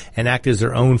day and act as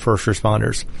their own first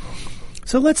responders.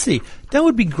 So let's see. That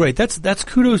would be great. That's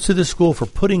kudos to the school for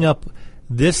putting up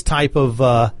this type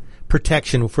of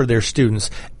protection for their students.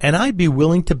 And I'd be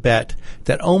willing to bet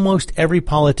that almost every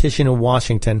politician in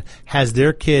Washington has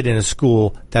their kid in a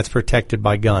school that's protected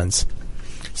by guns.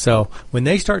 So when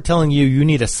they start telling you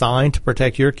need a sign to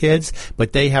protect your kids,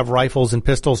 but they have rifles and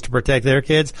pistols to protect their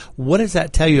kids, what does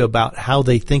that tell you about how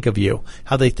they think of you,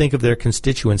 how they think of their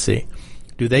constituency?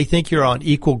 Do they think you're on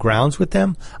equal grounds with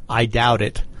them? I doubt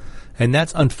it. And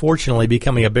that's unfortunately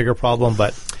becoming a bigger problem,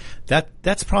 but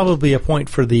that's probably a point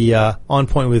for the On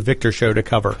Point with Victor show to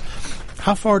cover.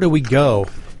 How far do we go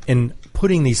in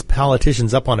putting these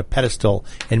politicians up on a pedestal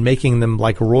and making them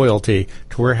like royalty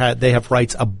to where they have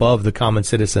rights above the common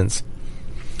citizens?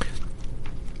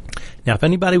 Now, if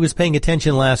anybody was paying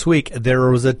attention last week,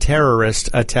 there was a terrorist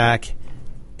attack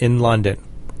in London.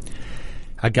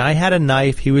 A guy had a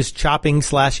knife. He was chopping,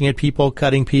 slashing at people,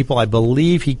 cutting people. I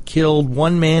believe he killed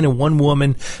one man and one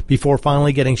woman before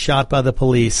finally getting shot by the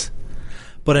police.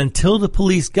 But until the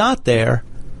police got there,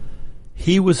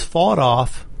 he was fought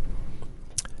off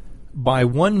by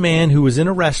one man who was in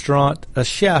a restaurant, a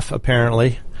chef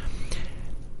apparently,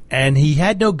 and he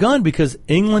had no gun because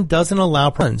England doesn't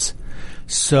allow guns.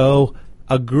 So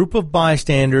a group of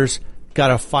bystanders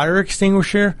got a fire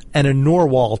extinguisher and a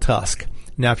narwhal tusk.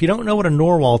 Now, if you don't know what a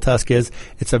narwhal tusk is,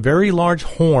 it's a very large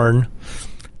horn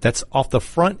that's off the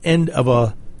front end of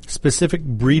a specific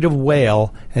breed of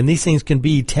whale, and these things can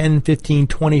be 10, 15,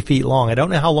 20 feet long. I don't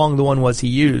know how long the one was he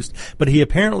used, but he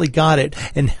apparently got it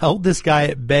and held this guy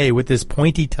at bay with this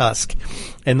pointy tusk.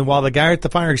 And while the guy at the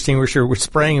fire extinguisher was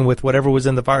spraying him with whatever was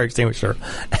in the fire extinguisher,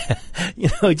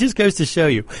 it just goes to show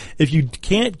you, if you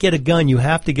can't get a gun, you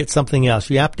have to get something else.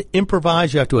 You have to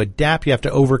improvise, you have to adapt, you have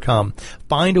to overcome.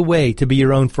 Find a way to be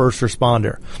your own first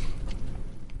responder.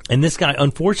 And this guy,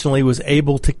 unfortunately, was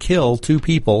able to kill 2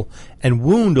 people and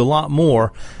wound a lot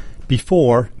more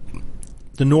before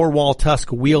the narwhal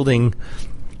tusk-wielding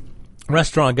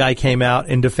restaurant guy came out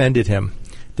and defended him,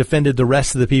 defended the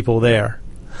rest of the people there.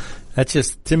 That's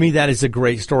just, to me, that is a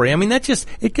great story. I mean,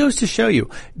 it goes to show you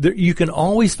that you can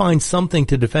always find something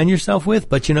to defend yourself with,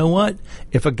 but you know what?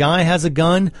 If a guy has a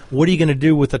gun, what are you going to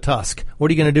do with a tusk? What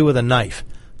are you going to do with a knife?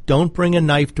 Don't bring a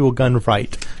knife to a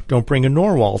gunfight. Don't bring a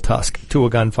narwhal tusk to a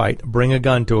gunfight. Bring a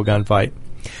gun to a gunfight.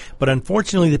 But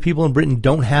unfortunately, the people in Britain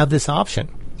don't have this option.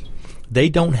 They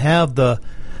don't have the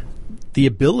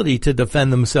ability to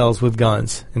defend themselves with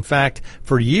guns. In fact,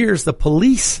 for years, the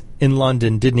police in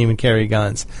London didn't even carry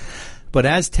guns. But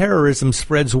as terrorism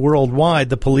spreads worldwide,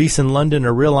 the police in London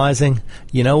are realizing,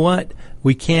 you know what?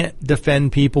 We can't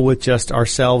defend people with just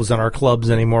ourselves and our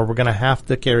clubs anymore. We're going to have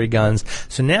to carry guns.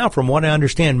 So now, from what I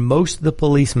understand, most of the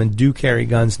policemen do carry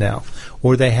guns now.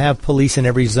 Or they have police in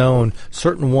every zone,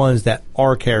 certain ones that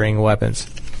are carrying weapons.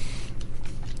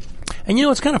 And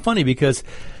it's kind of funny because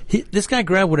this guy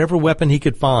grabbed whatever weapon he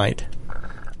could find.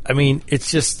 I mean, it's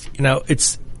just,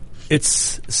 it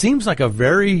seems like a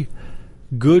very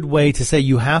good way to say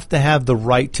you have to have the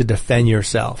right to defend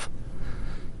yourself.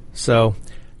 So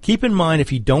keep in mind,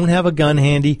 if you don't have a gun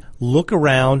handy, look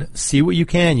around, see what you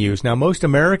can use. Now, most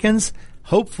Americans,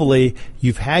 hopefully,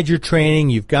 you've had your training,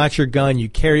 you've got your gun, you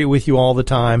carry it with you all the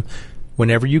time.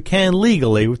 Whenever you can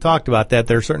legally, we've talked about that,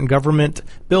 there are certain government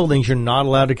buildings you're not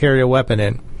allowed to carry a weapon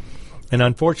in. And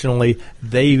unfortunately,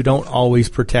 they don't always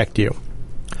protect you.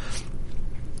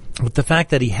 But the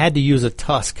fact that he had to use a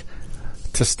tusk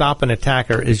to stop an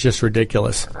attacker is just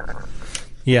ridiculous.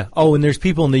 Yeah. Oh, and there's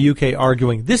people in the UK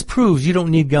arguing, this proves you don't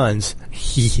need guns.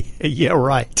 Yeah,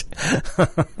 right.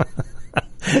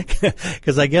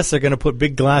 Because I guess they're going to put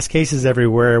big glass cases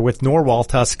everywhere with narwhal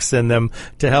tusks in them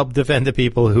to help defend the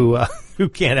people who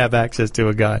can't have access to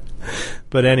a gun.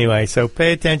 But anyway, so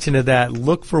pay attention to that.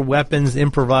 Look for weapons,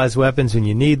 improvised weapons when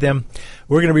you need them.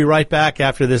 We're going to be right back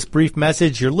after this brief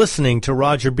message. You're listening to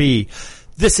Roger B.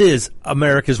 This is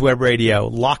America's Web Radio,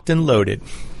 locked and loaded.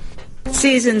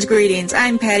 Season's greetings.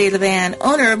 I'm Patty Levan,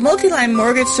 owner of Multiline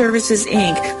Mortgage Services,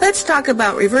 Inc. Let's talk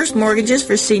about reverse mortgages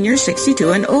for seniors 62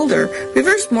 and older.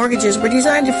 Reverse mortgages were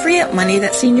designed to free up money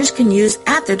that seniors can use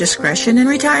at their discretion in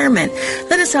retirement.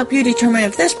 Let us help you determine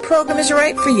if this program is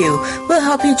right for you. We'll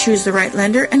help you choose the right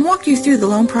lender and walk you through the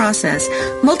loan process.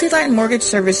 Multiline Mortgage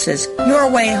Services, your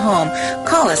way home.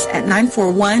 Call us at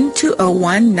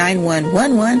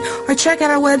 941-201-9111 or check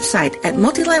out our website at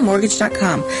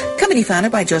multilinemortgage.com. Company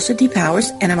founded by Joseph D.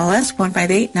 Powers, NMLS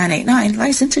 158989,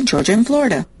 licensed in Georgia and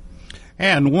Florida.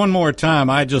 And one more time,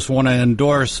 I just want to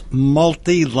endorse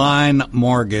Multiline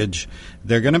Mortgage.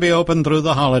 They're going to be open through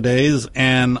the holidays,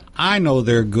 and I know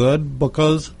they're good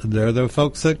because they're the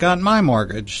folks that got my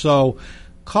mortgage. So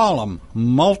call them,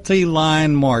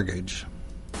 Multiline Mortgage.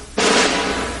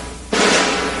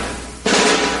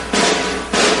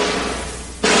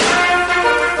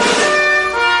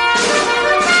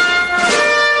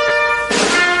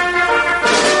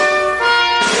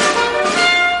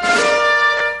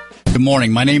 Good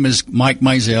morning. My name is Mike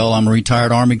Mizell. I'm a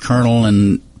retired Army colonel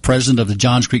and president of the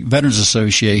Johns Creek Veterans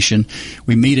Association.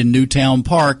 We meet in Newtown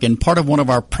Park, and part of one of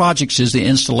our projects is the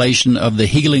installation of the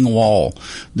Healing Wall,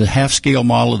 the half-scale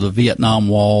model of the Vietnam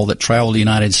Wall that traveled the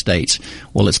United States.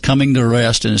 Well, it's coming to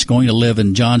rest, and it's going to live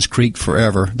in Johns Creek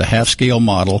forever, the half-scale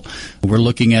model. We're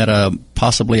looking at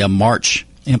possibly a March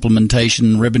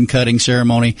implementation ribbon-cutting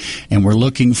ceremony, and we're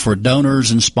looking for donors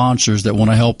and sponsors that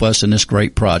want to help us in this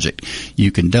great project.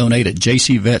 You can donate at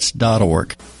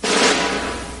jcvets.org.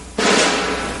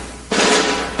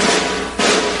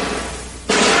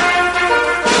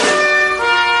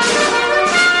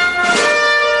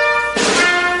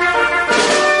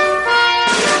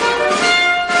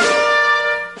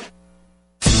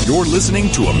 You're listening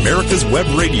to America's Web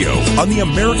Radio on the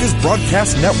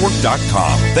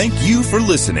AmericasBroadcastNetwork.com. Thank you for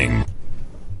listening.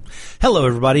 Hello,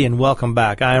 everybody, and welcome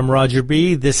back. I am Roger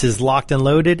B. This is Locked and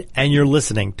Loaded, and you're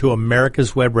listening to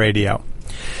America's Web Radio.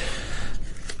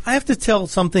 I have to tell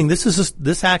something.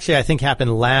 This actually, I think,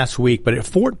 happened last week, but at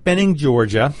Fort Benning,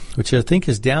 Georgia, which I think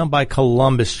is down by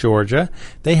Columbus, Georgia,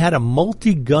 they had a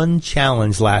multi-gun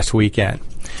challenge last weekend.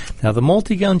 Now, the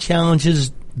multi-gun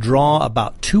challenges draw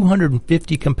about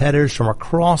 250 competitors from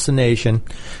across the nation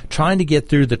trying to get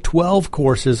through the 12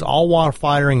 courses, all while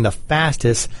firing the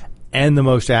fastest and the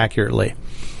most accurately.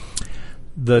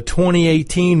 The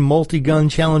 2018 multi-gun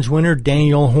challenge winner,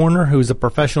 Daniel Horner, who's a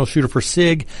professional shooter for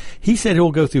SIG, he said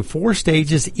he'll go through 4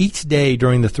 stages each day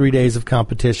during the 3 days of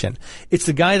competition. It's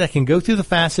the guy that can go through the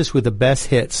fastest with the best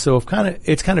hits, so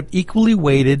it's kind of equally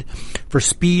weighted for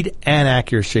speed and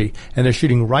accuracy, and they're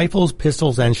shooting rifles,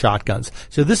 pistols, and shotguns.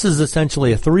 So this is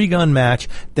essentially a 3-gun match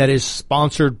that is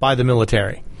sponsored by the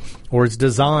military, or it's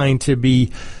designed to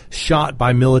be shot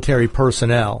by military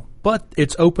personnel. But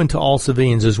it's open to all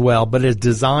civilians as well, but it's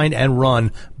designed and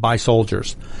run by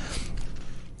soldiers.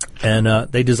 And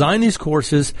they design these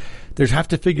courses. They have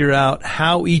to figure out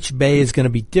how each bay is going to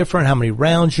be different, how many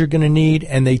rounds you're going to need,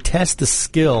 and they test the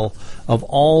skill of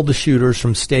all the shooters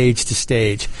from stage to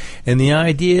stage. And the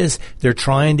idea is they're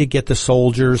trying to get the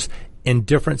soldiers in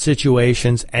different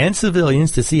situations and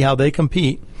civilians to see how they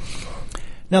compete.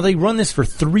 Now, they run this for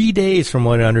 3 days, from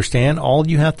what I understand. All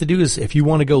you have to do is, if you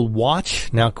want to go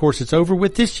watch, now, of course, it's over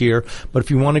with this year, but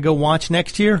if you want to go watch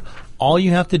next year, all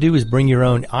you have to do is bring your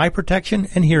own eye protection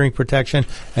and hearing protection,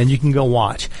 and you can go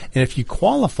watch. And if you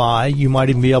qualify, you might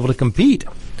even be able to compete.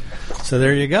 So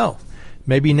there you go.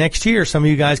 Maybe next year, some of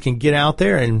you guys can get out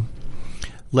there and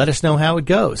let us know how it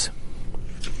goes.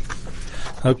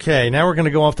 Okay, now we're going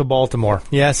to go off to Baltimore.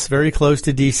 Yes, very close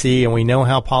to D.C., and we know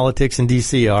how politics in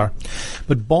D.C. are.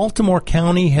 But Baltimore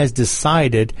County has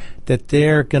decided that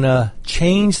they're going to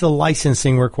change the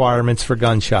licensing requirements for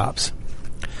gun shops.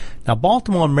 Now,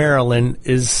 Baltimore, Maryland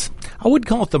is, I wouldn't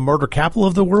call it the murder capital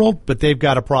of the world, but they've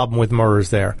got a problem with murders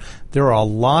there. There are a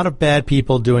lot of bad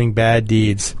people doing bad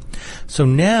deeds. So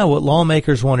now what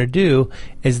lawmakers want to do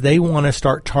is they want to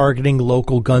start targeting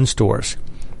local gun stores.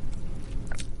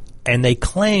 And they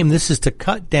claim this is to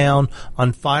cut down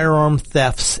on firearm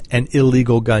thefts and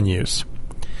illegal gun use.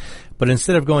 But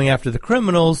instead of going after the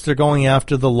criminals, they're going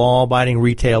after the law-abiding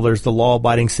retailers, the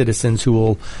law-abiding citizens who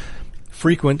will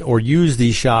frequent or use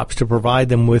these shops to provide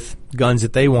them with guns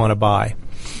that they want to buy.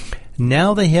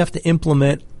 Now they have to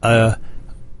implement a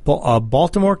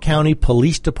Baltimore County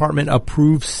Police Department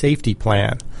approved safety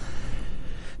plan.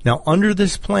 Now, under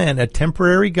this plan, a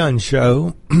temporary gun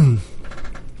show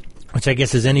which I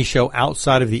guess is any show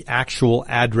outside of the actual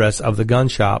address of the gun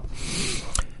shop,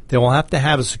 they will have to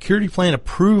have a security plan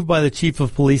approved by the chief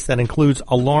of police that includes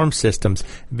alarm systems,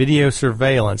 video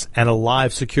surveillance, and a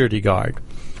live security guard.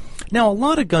 Now, a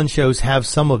lot of gun shows have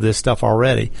some of this stuff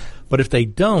already, but if they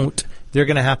don't, they're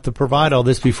going to have to provide all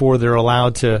this before they're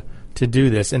allowed to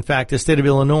do this. In fact, the state of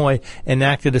Illinois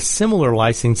enacted a similar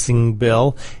licensing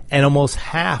bill, and almost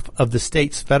half of the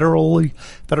state's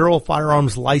federal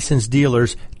firearms licensed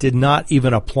dealers did not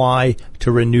even apply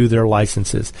to renew their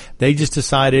licenses. They just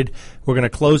decided, we're going to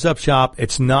close up shop.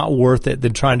 It's not worth it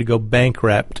than trying to go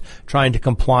bankrupt, trying to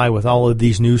comply with all of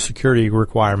these new security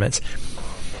requirements.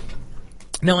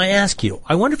 Now, I ask you,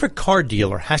 I wonder if a car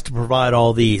dealer has to provide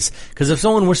all these. Because if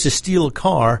someone was to steal a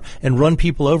car and run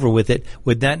people over with it,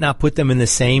 would that not put them in the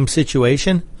same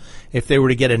situation? If they were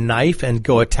to get a knife and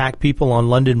go attack people on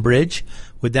London Bridge,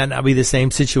 would that not be the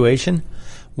same situation?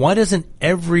 Why doesn't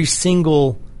every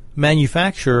single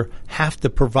manufacturer have to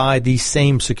provide these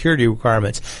same security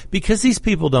requirements? Because these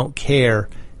people don't care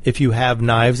if you have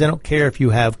knives. They don't care if you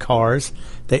have cars.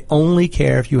 They only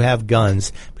care if you have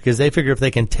guns, because they figure if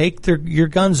they can take your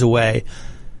guns away,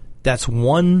 that's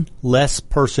one less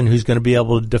person who's going to be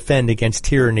able to defend against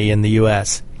tyranny in the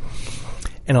U.S.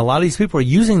 And a lot of these people are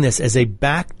using this as a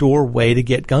backdoor way to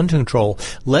get gun control.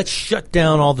 Let's shut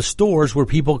down all the stores where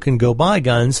people can go buy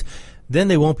guns. Then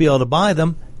they won't be able to buy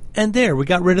them. And there, we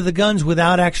got rid of the guns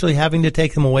without actually having to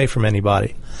take them away from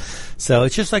anybody. So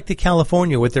it's just like the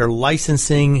California with their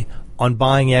licensing on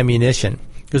buying ammunition.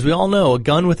 Because we all know a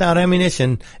gun without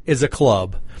ammunition is a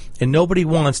club. And nobody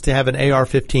wants to have an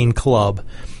AR-15 club.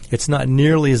 It's not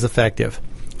nearly as effective.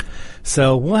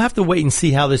 So we'll have to wait and see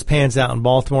how this pans out in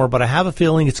Baltimore, but I have a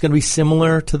feeling it's going to be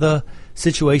similar to the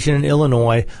situation in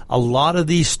Illinois. A lot of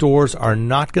these stores are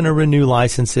not going to renew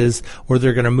licenses, or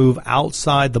they're going to move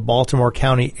outside the Baltimore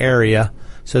County area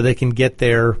so they can get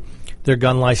their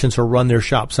gun license or run their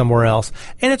shop somewhere else.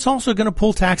 And it's also going to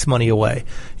pull tax money away.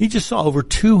 You just saw over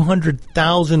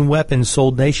 200,000 weapons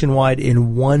sold nationwide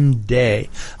in one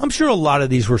day. I'm sure a lot of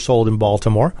these were sold in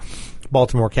Baltimore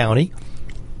County.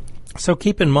 So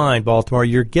keep in mind, Baltimore,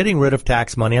 you're getting rid of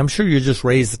tax money. I'm sure you just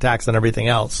raise the tax on everything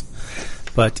else.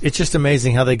 But it's just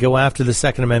amazing how they go after the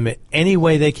Second Amendment any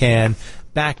way they can.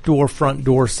 Back door, front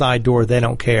door, side door, they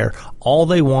don't care. All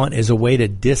they want is a way to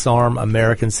disarm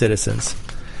American citizens.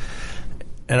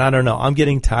 And I don't know, I'm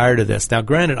getting tired of this. Now,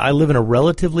 granted, I live in a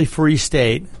relatively free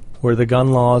state where the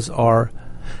gun laws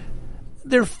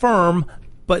they're firm,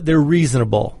 but they're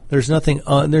reasonable. There's not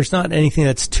anything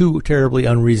that's too terribly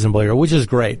unreasonable here, which is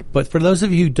great. But for those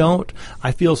of you who don't,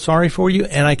 I feel sorry for you,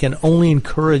 and I can only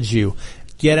encourage you.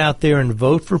 Get out there and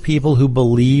vote for people who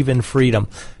believe in freedom.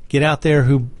 Get out there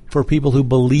for people who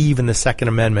believe in the Second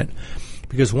Amendment.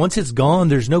 Because once it's gone,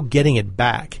 there's no getting it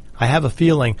back. I have a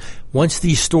feeling once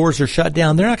these stores are shut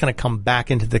down, they're not going to come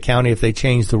back into the county if they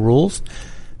change the rules.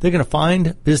 They're going to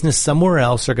find business somewhere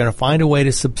else. They're going to find a way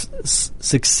to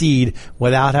succeed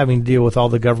without having to deal with all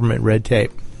the government red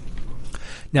tape.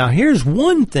 Now, here's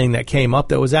one thing that came up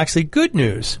that was actually good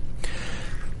news.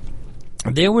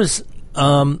 There was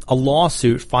a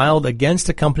lawsuit filed against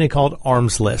a company called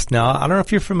Arms List. Now, I don't know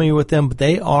if you're familiar with them, but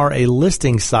they are a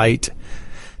listing site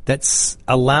that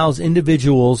allows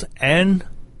individuals and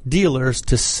dealers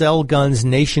to sell guns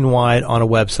nationwide on a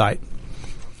website.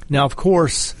 Now, of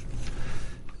course,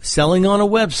 selling on a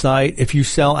website, if you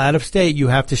sell out of state, you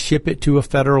have to ship it to a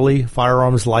federally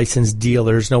firearms licensed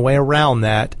dealer. There's no way around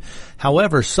that.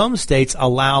 However, some states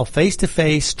allow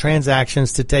face-to-face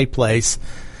transactions to take place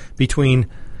between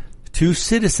two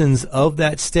citizens of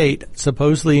that state,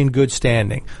 supposedly in good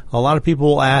standing. A lot of people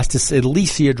will ask to at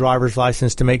least see a driver's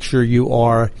license to make sure you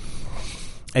are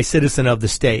a citizen of the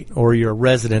state or you're a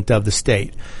resident of the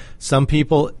state. Some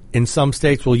people in some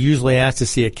states will usually ask to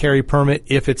see a carry permit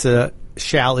if it's a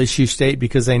shall issue state,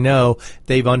 because they know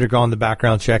they've undergone the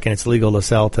background check and it's legal to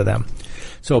sell to them.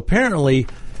 So apparently,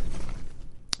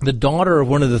 the daughter of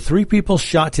one of the 3 people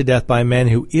shot to death by men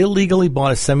who illegally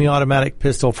bought a semi-automatic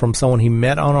pistol from someone he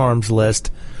met on Arms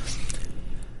List.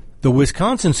 The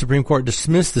Wisconsin Supreme Court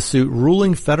dismissed the suit,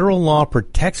 ruling federal law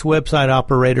protects website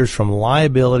operators from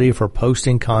liability for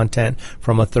posting content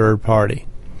from a third party.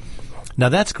 Now,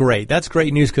 that's great. That's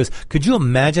great news, because could you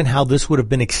imagine how this would have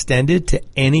been extended to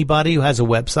anybody who has a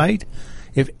website?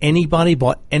 If anybody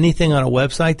bought anything on a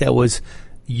website that was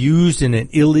used in an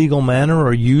illegal manner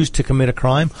or used to commit a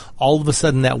crime, all of a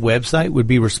sudden that website would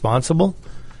be responsible.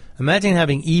 Imagine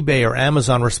having eBay or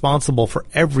Amazon responsible for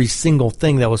every single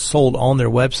thing that was sold on their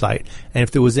website. And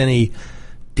if there was any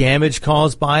damage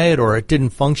caused by it, or it didn't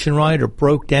function right, or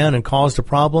broke down and caused a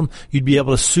problem, you'd be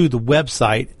able to sue the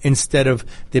website instead of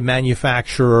the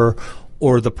manufacturer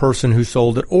or the person who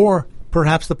sold it, or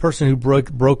perhaps the person who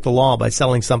broke the law by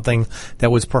selling something that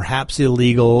was perhaps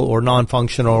illegal or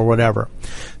non-functional or whatever.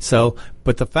 So,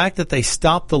 but the fact that they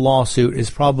stopped the lawsuit is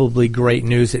probably great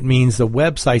news. It means the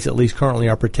websites, at least currently,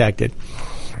 are protected.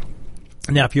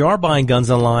 Now, if you are buying guns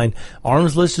online,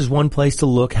 Arms List is one place to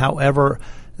look. However,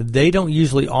 they don't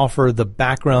usually offer the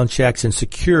background checks and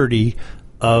security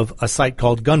of a site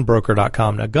called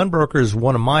gunbroker.com. Now, Gunbroker is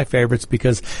one of my favorites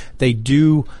because they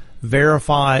do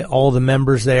verify all the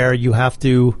members there. You have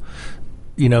to,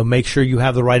 make sure you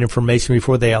have the right information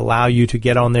before they allow you to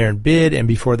get on there and bid and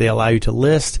before they allow you to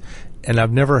list. And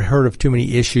I've never heard of too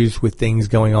many issues with things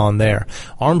going on there.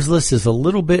 Arms List is a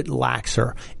little bit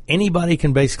laxer. Anybody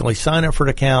can basically sign up for an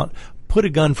account, put a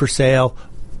gun for sale,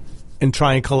 and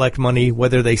try and collect money,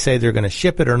 whether they say they're going to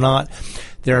ship it or not.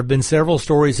 There have been several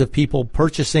stories of people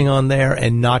purchasing on there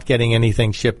and not getting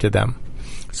anything shipped to them.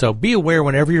 So be aware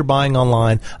whenever you're buying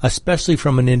online, especially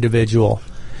from an individual.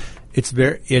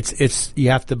 You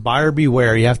have to buyer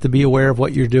beware. You have to be aware of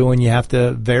what you're doing. You have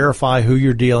to verify who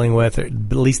you're dealing with, at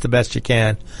least the best you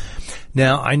can.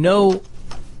 Now, I know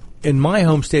in my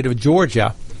home state of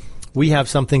Georgia, we have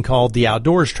something called the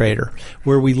Outdoors Trader,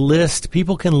 where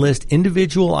people can list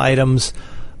individual items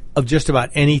of just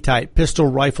about any type, pistol,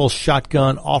 rifle,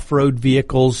 shotgun, off-road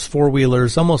vehicles,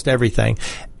 four-wheelers, almost everything.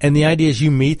 And the idea is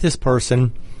you meet this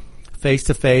person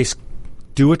face-to-face,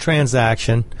 do a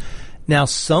transaction. Now,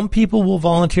 some people will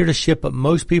volunteer to ship, but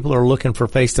most people are looking for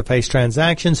face-to-face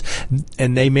transactions,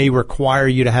 and they may require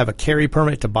you to have a carry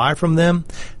permit to buy from them.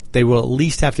 They will at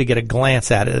least have to get a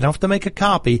glance at it. They don't have to make a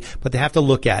copy, but they have to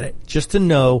look at it just to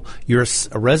know you're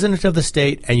a resident of the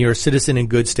state and you're a citizen in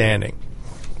good standing.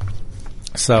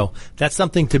 So that's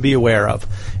something to be aware of.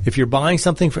 If you're buying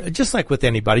something, just like with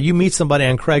anybody, you meet somebody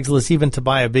on Craigslist even to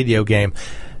buy a video game,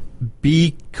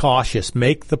 be cautious.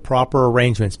 Make the proper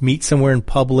arrangements. Meet somewhere in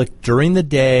public during the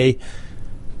day.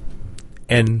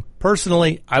 And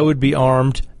personally, I would be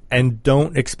armed and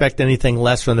don't expect anything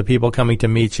less from the people coming to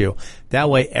meet you. That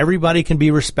way, everybody can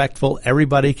be respectful,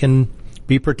 everybody can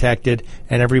be protected,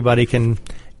 and everybody can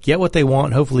get what they want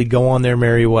and hopefully go on their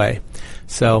merry way.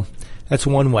 So that's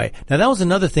one way. Now, that was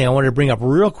another thing I wanted to bring up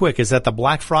real quick, is that the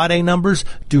Black Friday numbers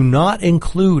do not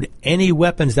include any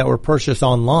weapons that were purchased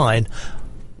online,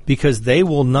 because they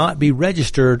will not be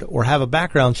registered or have a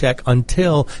background check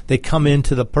until they come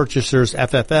into the purchaser's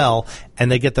FFL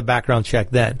and they get the background check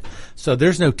then. So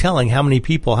there's no telling how many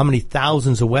people, how many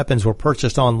thousands of weapons were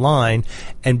purchased online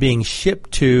and being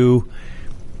shipped to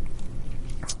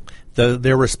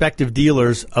their respective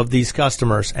dealers of these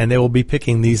customers, and they will be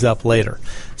picking these up later.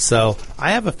 So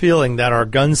I have a feeling that our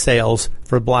gun sales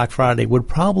for Black Friday would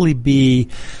probably be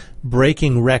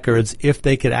breaking records if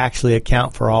they could actually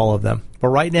account for all of them. But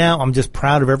right now, I'm just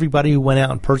proud of everybody who went out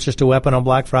and purchased a weapon on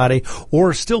Black Friday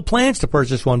or still plans to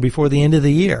purchase one before the end of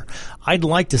the year. I'd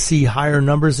like to see higher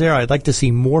numbers there. I'd like to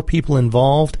see more people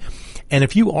involved. And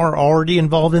if you are already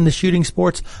involved in the shooting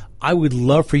sports, I would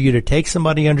love for you to take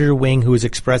somebody under your wing who has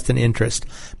expressed an interest.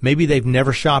 Maybe they've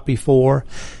never shot before.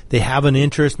 They have an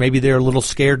interest. Maybe they're a little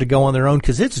scared to go on their own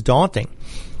because it's daunting.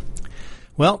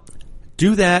 Well,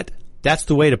 do that. That's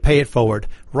the way to pay it forward.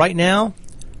 Right now,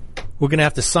 we're going to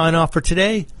have to sign off for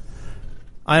today.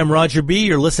 I am Roger B.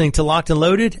 You're listening to Locked and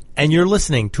Loaded, and you're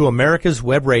listening to America's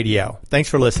Web Radio. Thanks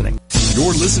for listening.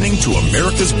 You're listening to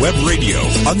America's Web Radio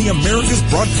on the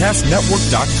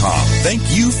AmericasBroadcastNetwork.com. Thank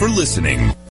you for listening.